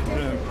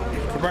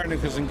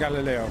 Copernicus and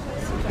Galileo,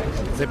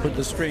 they put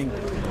the string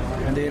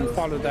and they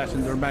followed that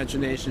in their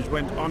imaginations,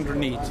 went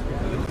underneath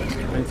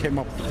and came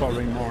up the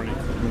following morning.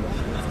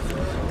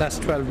 That's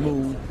 12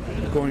 moon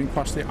going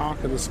across the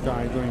arc of the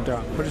sky, going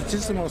down. But it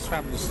is the most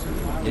fabulous.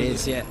 It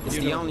is, yeah. It's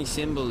the only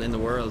symbol in the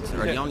world,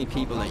 or the only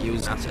people that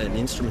use an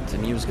instrument, a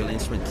musical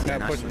instrument. Yeah,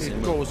 but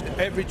it goes,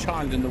 every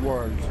child in the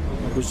world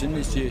who's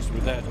initiated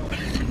with that,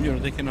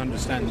 they can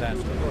understand that.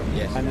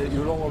 Yes. And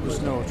you'll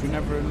always know it. You're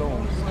never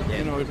alone.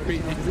 Yeah.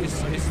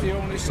 It's the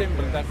only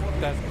symbol that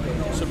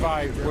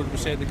survived, what we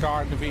say, the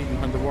Garden of Eden,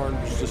 when the world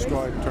was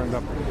destroyed and turned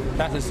up.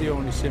 That is the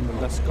only symbol.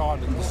 That's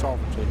God and the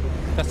sovereignty.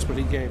 That's what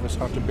he gave us,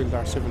 how to build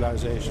our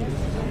civilization.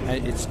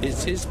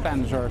 It's his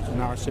planet Earth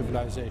and our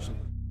civilization.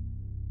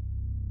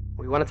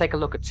 We want to take a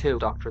look at 2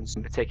 doctrines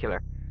in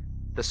particular: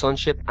 the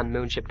sonship and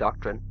moonship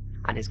doctrine,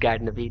 and his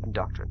Garden of Eden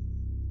doctrine.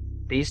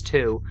 These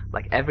 2,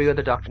 like every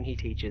other doctrine he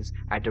teaches,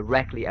 are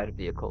directly out of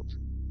the occult.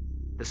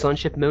 The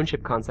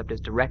sonship-moonship concept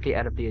is directly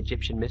out of the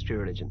Egyptian mystery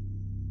religion.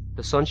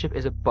 The sonship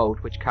is a boat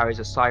which carries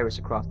Osiris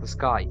across the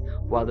sky,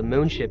 while the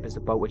moonship is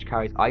a boat which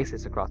carries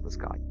Isis across the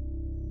sky.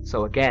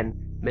 So again,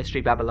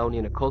 mystery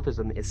Babylonian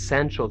occultism is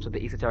central to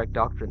the esoteric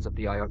doctrines of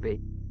the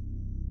IRB.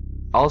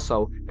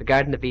 Also, the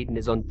Garden of Eden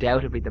is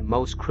undoubtedly the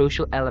most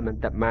crucial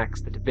element that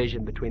marks the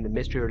division between the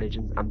mystery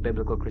religions and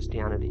biblical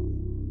Christianity.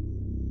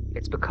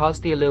 It's because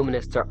the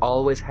Illuminists are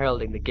always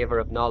heralding the giver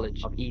of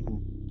knowledge of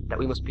Eden that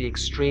we must be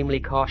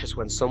extremely cautious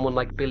when someone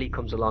like Billy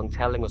comes along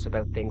telling us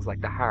about things like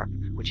the harp,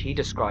 which he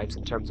describes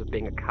in terms of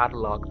being a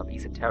catalogue of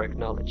esoteric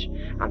knowledge,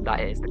 and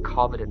that is the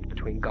covenant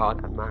between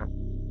God and man.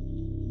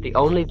 The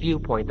only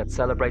viewpoint that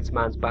celebrates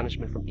man's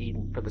banishment from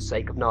Eden for the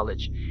sake of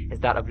knowledge is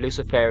that of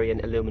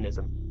Luciferian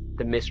Illuminism,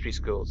 the mystery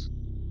schools.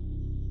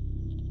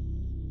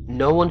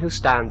 No one who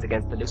stands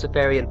against the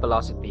Luciferian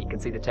philosophy can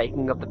see the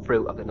taking of the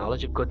fruit of the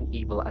knowledge of good and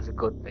evil as a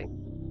good thing.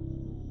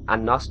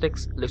 And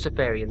Gnostics,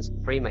 Luciferians,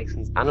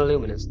 Freemasons, and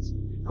Illuminists,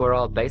 who are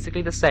all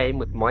basically the same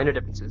with minor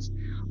differences,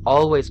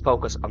 always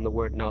focus on the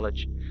word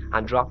knowledge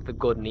and drop the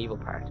good and evil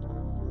part.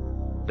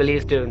 Billy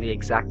is doing the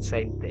exact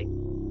same thing.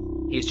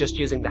 He is just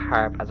using the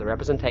harp as a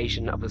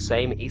representation of the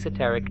same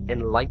esoteric,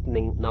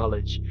 enlightening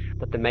knowledge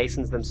that the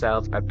Masons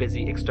themselves are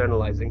busy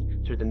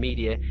externalizing through the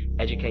media,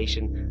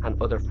 education, and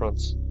other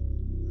fronts.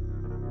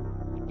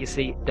 You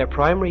see, their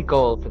primary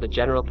goal for the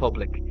general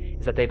public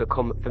is that they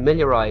become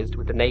familiarized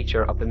with the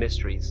nature of the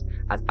mysteries,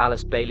 as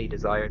Alice Bailey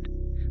desired,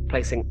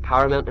 placing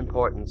paramount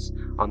importance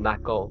on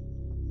that goal.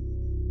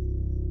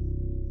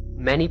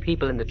 Many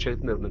people in the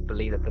truth movement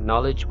believe that the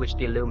knowledge which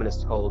the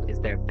Illuminists hold is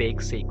their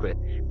big secret,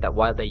 that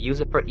while they use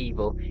it for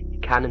evil,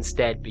 it can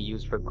instead be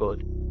used for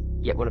good.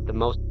 Yet one of the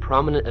most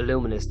prominent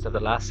Illuminists of the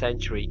last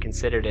century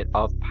considered it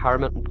of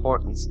paramount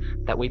importance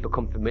that we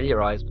become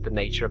familiarized with the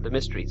nature of the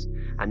mysteries,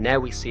 and now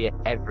we see it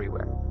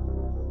everywhere.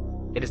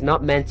 It is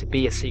not meant to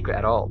be a secret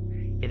at all.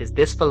 It is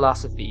this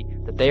philosophy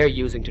that they are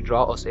using to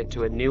draw us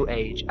into a new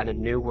age and a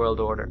new world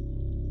order.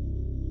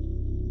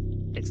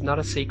 It's not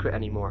a secret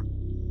anymore.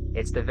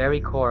 It's the very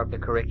core of the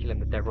curriculum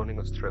that they're running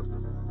us through.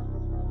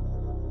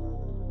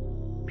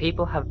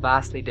 People have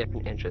vastly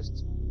different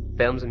interests: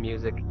 films and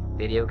music,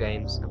 video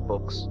games and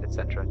books,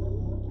 etc.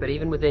 But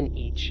even within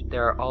each,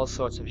 there are all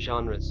sorts of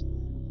genres,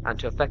 and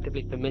to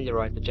effectively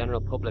familiarize the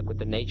general public with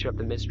the nature of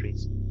the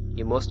mysteries,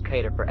 you must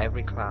cater for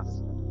every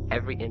class,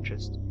 every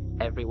interest,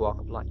 every walk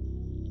of life.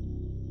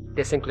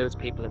 This includes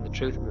people in the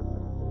truth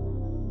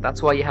movement.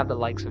 That's why you have the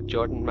likes of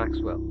Jordan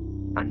Maxwell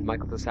and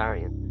Michael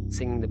Tsarian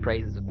singing the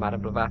praises of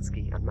Madame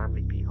Blavatsky and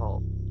Manly P.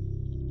 Hall.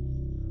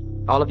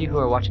 All of you who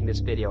are watching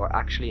this video are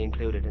actually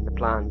included in the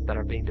plans that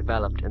are being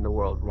developed in the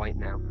world right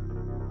now.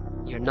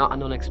 You're not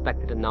an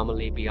unexpected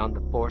anomaly beyond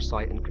the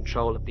foresight and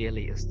control of the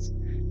elitists,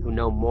 who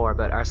know more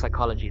about our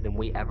psychology than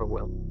we ever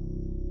will.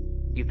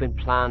 You've been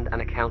planned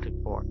and accounted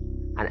for,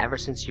 and ever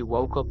since you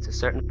woke up to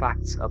certain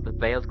facts of the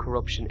veiled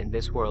corruption in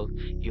this world,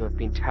 you have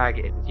been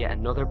targeted with yet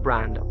another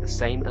brand of the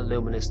same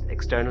Illuminist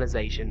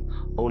externalization,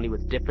 only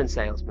with different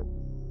salesmen,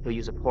 who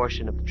use a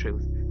portion of the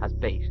truth as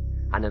bait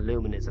and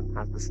Illuminism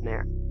as the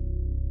snare.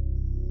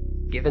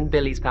 Given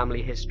Billy's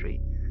family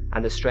history,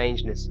 and the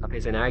strangeness of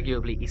his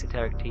inarguably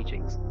esoteric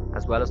teachings,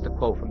 as well as the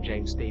quote from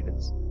James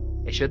Stevens,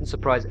 it shouldn't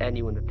surprise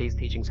anyone that these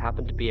teachings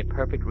happen to be a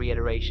perfect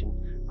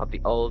reiteration of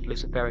the old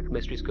Luciferic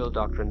mystery school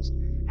doctrines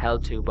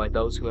held to by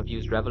those who have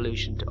used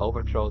revolution to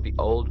overthrow the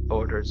old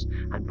orders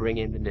and bring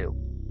in the new.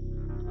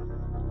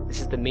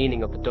 This is the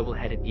meaning of the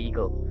double-headed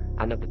eagle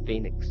and of the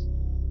phoenix.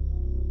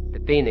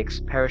 The phoenix,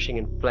 perishing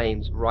in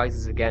flames,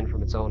 rises again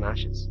from its own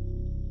ashes.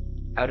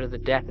 Out of the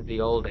death of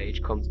the old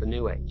age comes the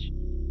new age.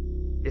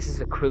 This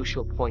is a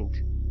crucial point,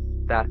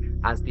 that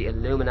as the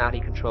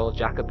Illuminati-controlled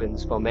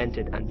Jacobins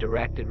fomented and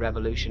directed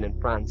revolution in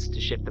France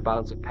to shift the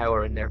balance of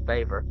power in their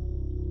favor,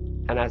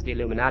 and as the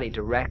Illuminati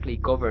directly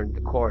governed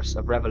the course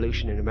of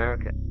revolution in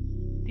America,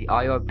 the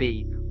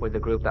IRB were the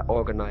group that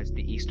organized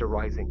the Easter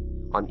Rising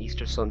on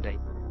Easter Sunday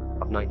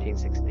of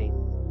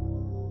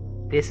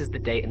 1916. This is the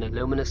date an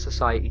Illuminist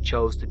society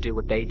chose to do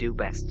what they do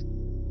best: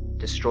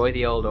 destroy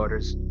the old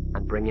orders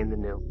and bring in the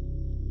new.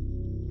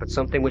 But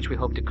something which we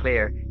hope to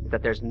clear is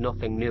that there's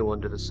nothing new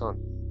under the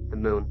sun, the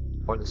moon,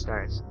 or the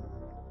stars.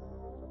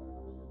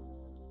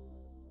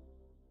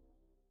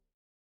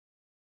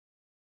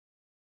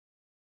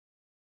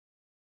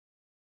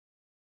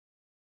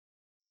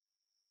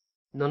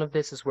 None of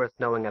this is worth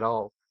knowing at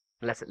all,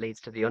 unless it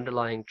leads to the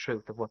underlying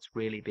truth of what's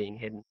really being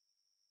hidden,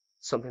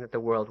 something that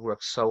the world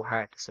works so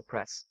hard to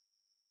suppress.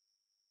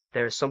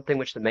 There is something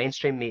which the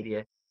mainstream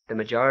media, the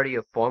majority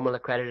of formal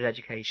accredited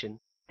education,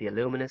 the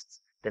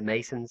Illuminists, the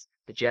Masons,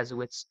 the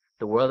Jesuits,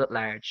 the world at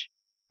large,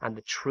 and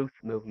the truth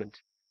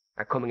movement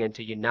are coming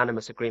into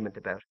unanimous agreement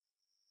about.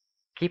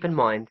 Keep in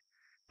mind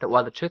that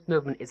while the truth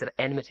movement is at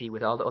enmity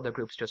with all the other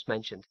groups just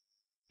mentioned,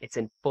 it's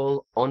in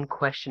full,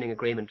 unquestioning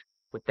agreement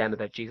with them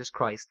about Jesus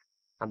Christ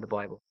and the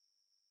Bible.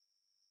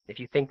 If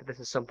you think that this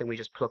is something we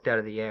just plucked out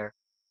of the air,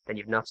 then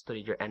you've not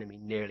studied your enemy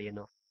nearly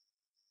enough.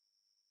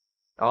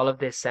 All of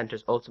this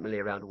centers ultimately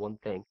around one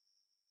thing,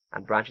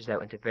 and branches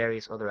out into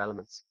various other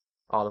elements,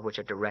 all of which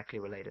are directly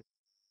related.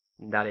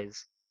 And that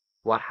is,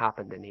 what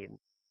happened in Eden?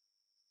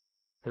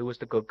 Who was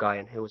the good guy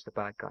and who was the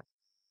bad guy?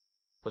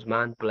 Was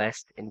man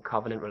blessed in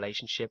covenant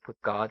relationship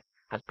with God,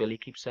 as Billy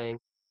keeps saying?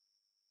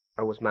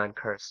 Or was man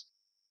cursed?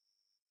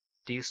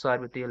 Do you side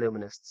with the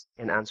Illuminists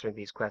in answering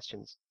these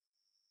questions,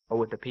 or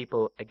with the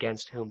people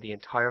against whom the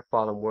entire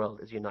fallen world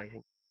is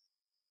uniting?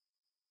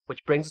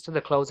 Which brings us to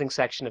the closing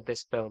section of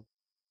this film.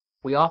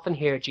 We often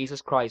hear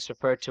Jesus Christ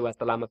referred to as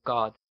the Lamb of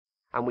God,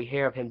 and we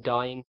hear of him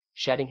dying,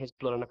 shedding his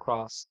blood on a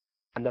cross,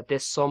 and that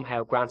this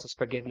somehow grants us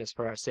forgiveness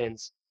for our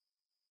sins.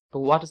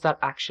 But what does that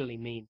actually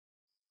mean?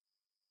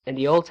 In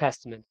the Old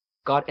Testament,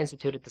 God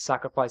instituted the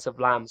sacrifice of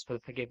lambs for the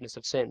forgiveness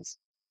of sins.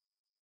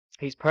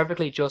 He's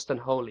perfectly just and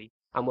holy,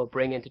 and will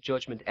bring into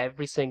judgment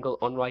every single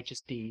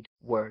unrighteous deed,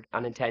 word,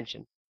 and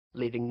intention,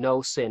 leaving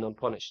no sin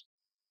unpunished.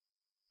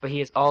 But he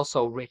is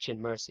also rich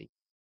in mercy.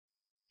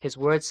 His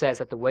word says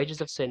that the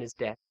wages of sin is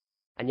death,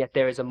 and yet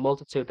there is a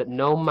multitude that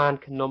no man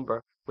can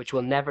number which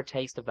will never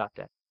taste of that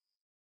death.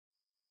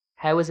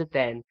 How is it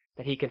then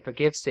that he can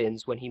forgive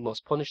sins when he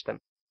must punish them?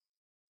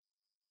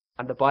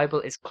 And the Bible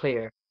is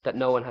clear that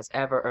no one has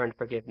ever earned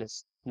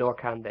forgiveness, nor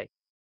can they.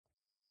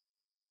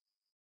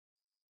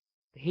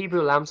 The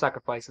Hebrew lamb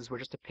sacrifices were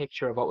just a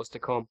picture of what was to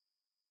come.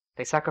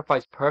 They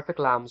sacrificed perfect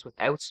lambs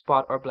without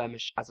spot or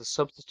blemish as a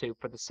substitute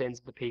for the sins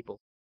of the people,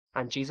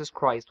 and Jesus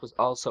Christ was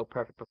also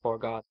perfect before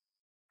God,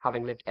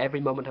 having lived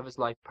every moment of his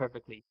life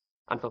perfectly,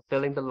 and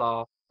fulfilling the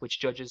law which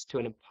judges to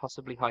an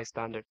impossibly high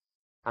standard,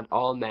 and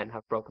all men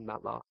have broken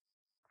that law.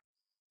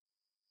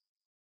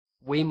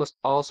 We must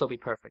also be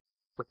perfect,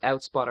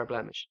 without spot or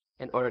blemish,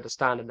 in order to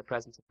stand in the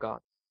presence of God.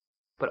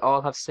 But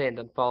all have sinned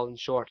and fallen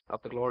short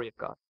of the glory of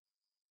God.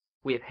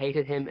 We have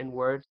hated him in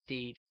word,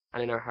 deed,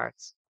 and in our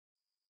hearts.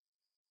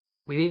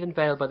 We've even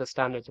failed by the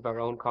standards of our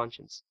own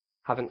conscience,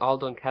 having all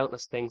done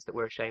countless things that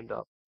we're ashamed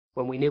of,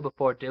 when we knew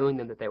before doing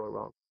them that they were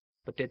wrong,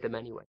 but did them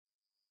anyway.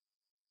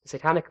 The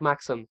satanic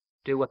maxim,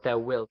 "do what thou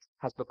wilt,"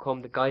 has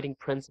become the guiding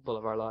principle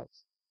of our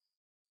lives.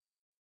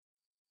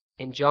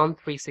 In John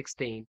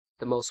 3:16,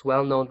 the most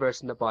well-known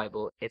verse in the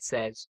Bible, it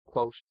says,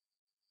 quote,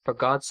 "For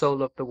God so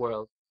loved the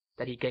world,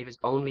 that he gave his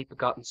only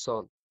begotten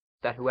Son,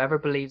 that whoever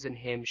believes in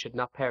him should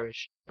not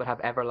perish, but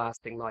have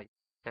everlasting life."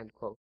 End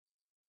quote.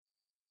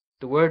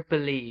 The word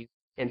believe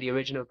in the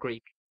original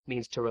Greek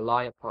means to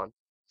rely upon,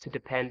 to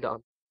depend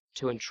on,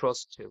 to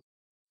entrust to.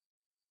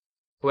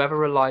 Whoever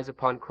relies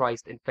upon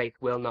Christ in faith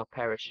will not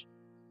perish.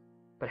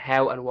 But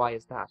how and why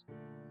is that?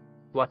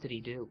 What did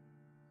he do?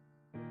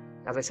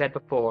 As I said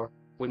before,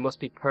 we must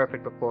be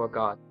perfect before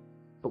God,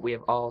 but we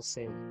have all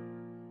sinned.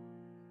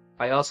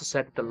 I also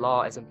said that the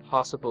law is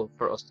impossible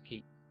for us to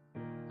keep,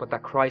 but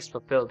that Christ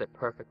fulfilled it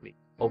perfectly,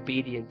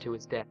 obedient to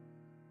his death.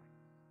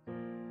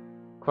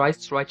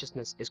 Christ's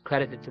righteousness is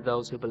credited to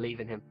those who believe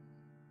in him,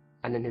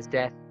 and in his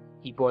death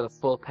he bore the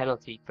full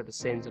penalty for the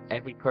sins of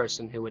every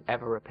person who would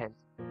ever repent.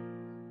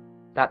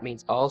 That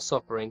means all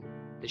suffering,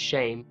 the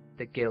shame,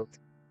 the guilt,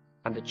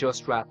 and the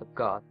just wrath of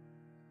God.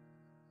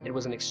 It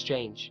was an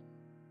exchange.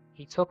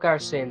 He took our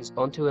sins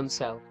unto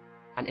himself,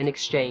 and in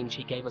exchange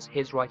he gave us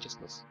his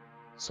righteousness.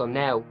 So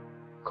now,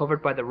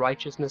 covered by the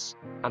righteousness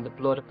and the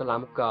blood of the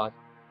Lamb of God,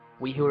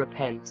 we who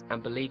repent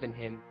and believe in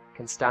him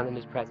can stand in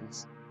his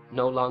presence,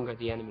 no longer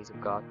the enemies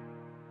of God.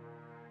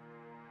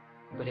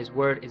 But his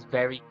word is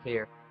very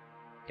clear.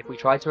 If we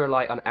try to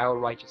rely on our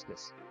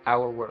righteousness,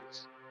 our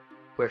works,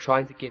 we're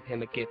trying to give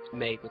him a gift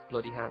made with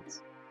bloody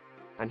hands,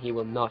 and he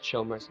will not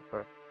show mercy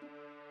for it.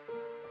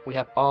 We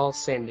have all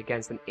sinned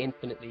against an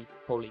infinitely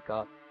holy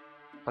God,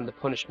 and the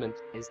punishment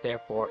is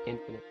therefore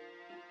infinite.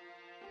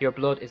 Your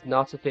blood is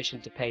not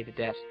sufficient to pay the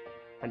debt,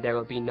 and there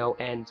will be no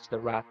end to the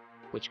wrath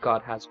which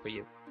God has for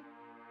you.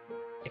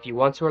 If you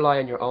want to rely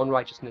on your own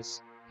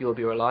righteousness, you will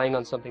be relying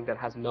on something that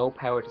has no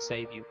power to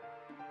save you.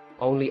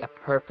 Only a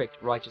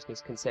perfect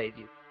righteousness can save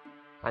you,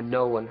 and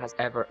no one has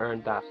ever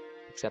earned that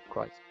except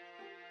Christ.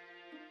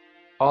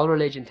 All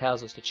religion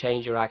tells us to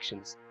change your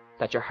actions,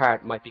 that your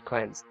heart might be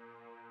cleansed.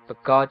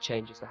 But God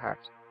changes the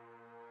heart,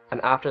 and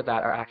after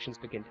that our actions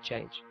begin to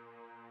change.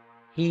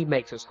 He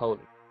makes us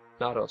holy,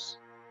 not us.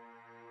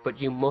 But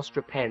you must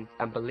repent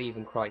and believe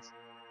in Christ.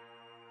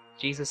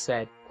 Jesus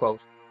said, quote,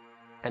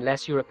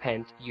 "Unless you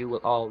repent, you will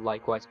all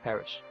likewise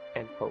perish."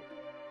 End quote.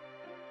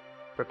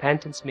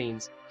 Repentance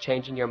means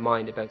changing your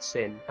mind about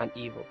sin and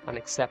evil and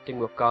accepting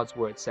what God's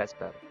word says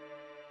about it.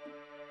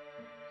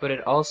 But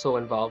it also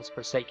involves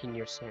forsaking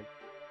your sin.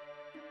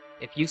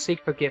 If you seek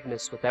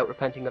forgiveness without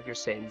repenting of your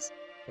sins,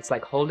 it's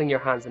like holding your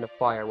hands in a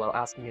fire while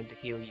asking him to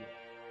heal you,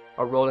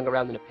 or rolling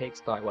around in a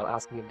pigsty while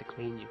asking him to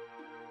clean you.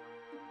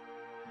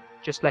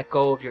 Just let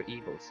go of your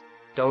evils.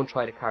 Don't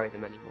try to carry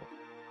them anymore.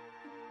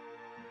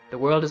 The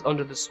world is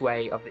under the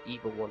sway of the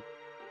evil one,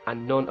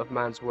 and none of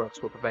man's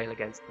works will prevail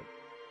against him.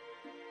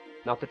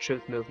 Not the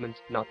truth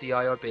movement, not the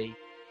IRB,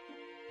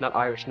 not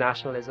Irish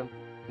nationalism,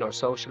 nor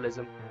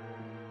socialism,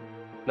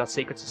 not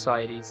secret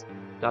societies,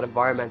 not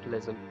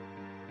environmentalism,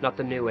 not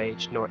the New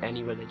Age, nor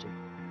any religion.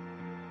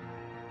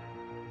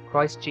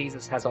 Christ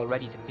Jesus has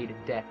already defeated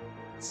death,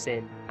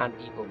 sin, and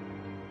evil,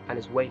 and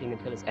is waiting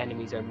until his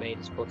enemies are made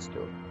his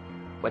footstool,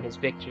 when his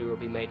victory will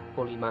be made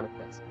fully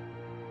manifest.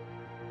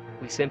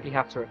 We simply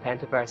have to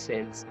repent of our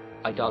sins,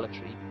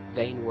 idolatry,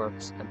 vain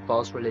works, and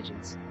false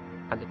religions,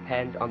 and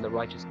depend on the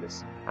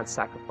righteousness and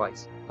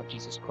sacrifice of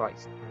Jesus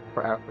Christ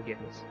for our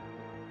forgiveness.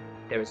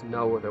 There is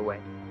no other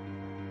way.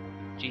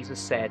 Jesus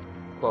said,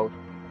 quote,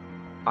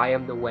 "I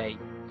am the way,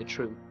 the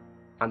truth,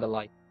 and the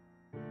life.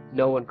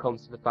 No one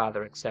comes to the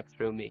Father except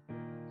through me."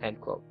 End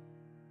quote.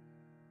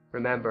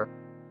 Remember,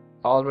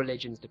 all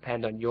religions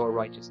depend on your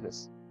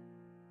righteousness.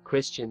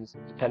 Christians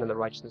depend on the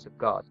righteousness of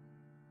God.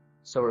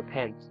 So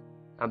repent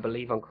and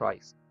believe on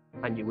Christ,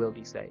 and you will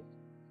be saved.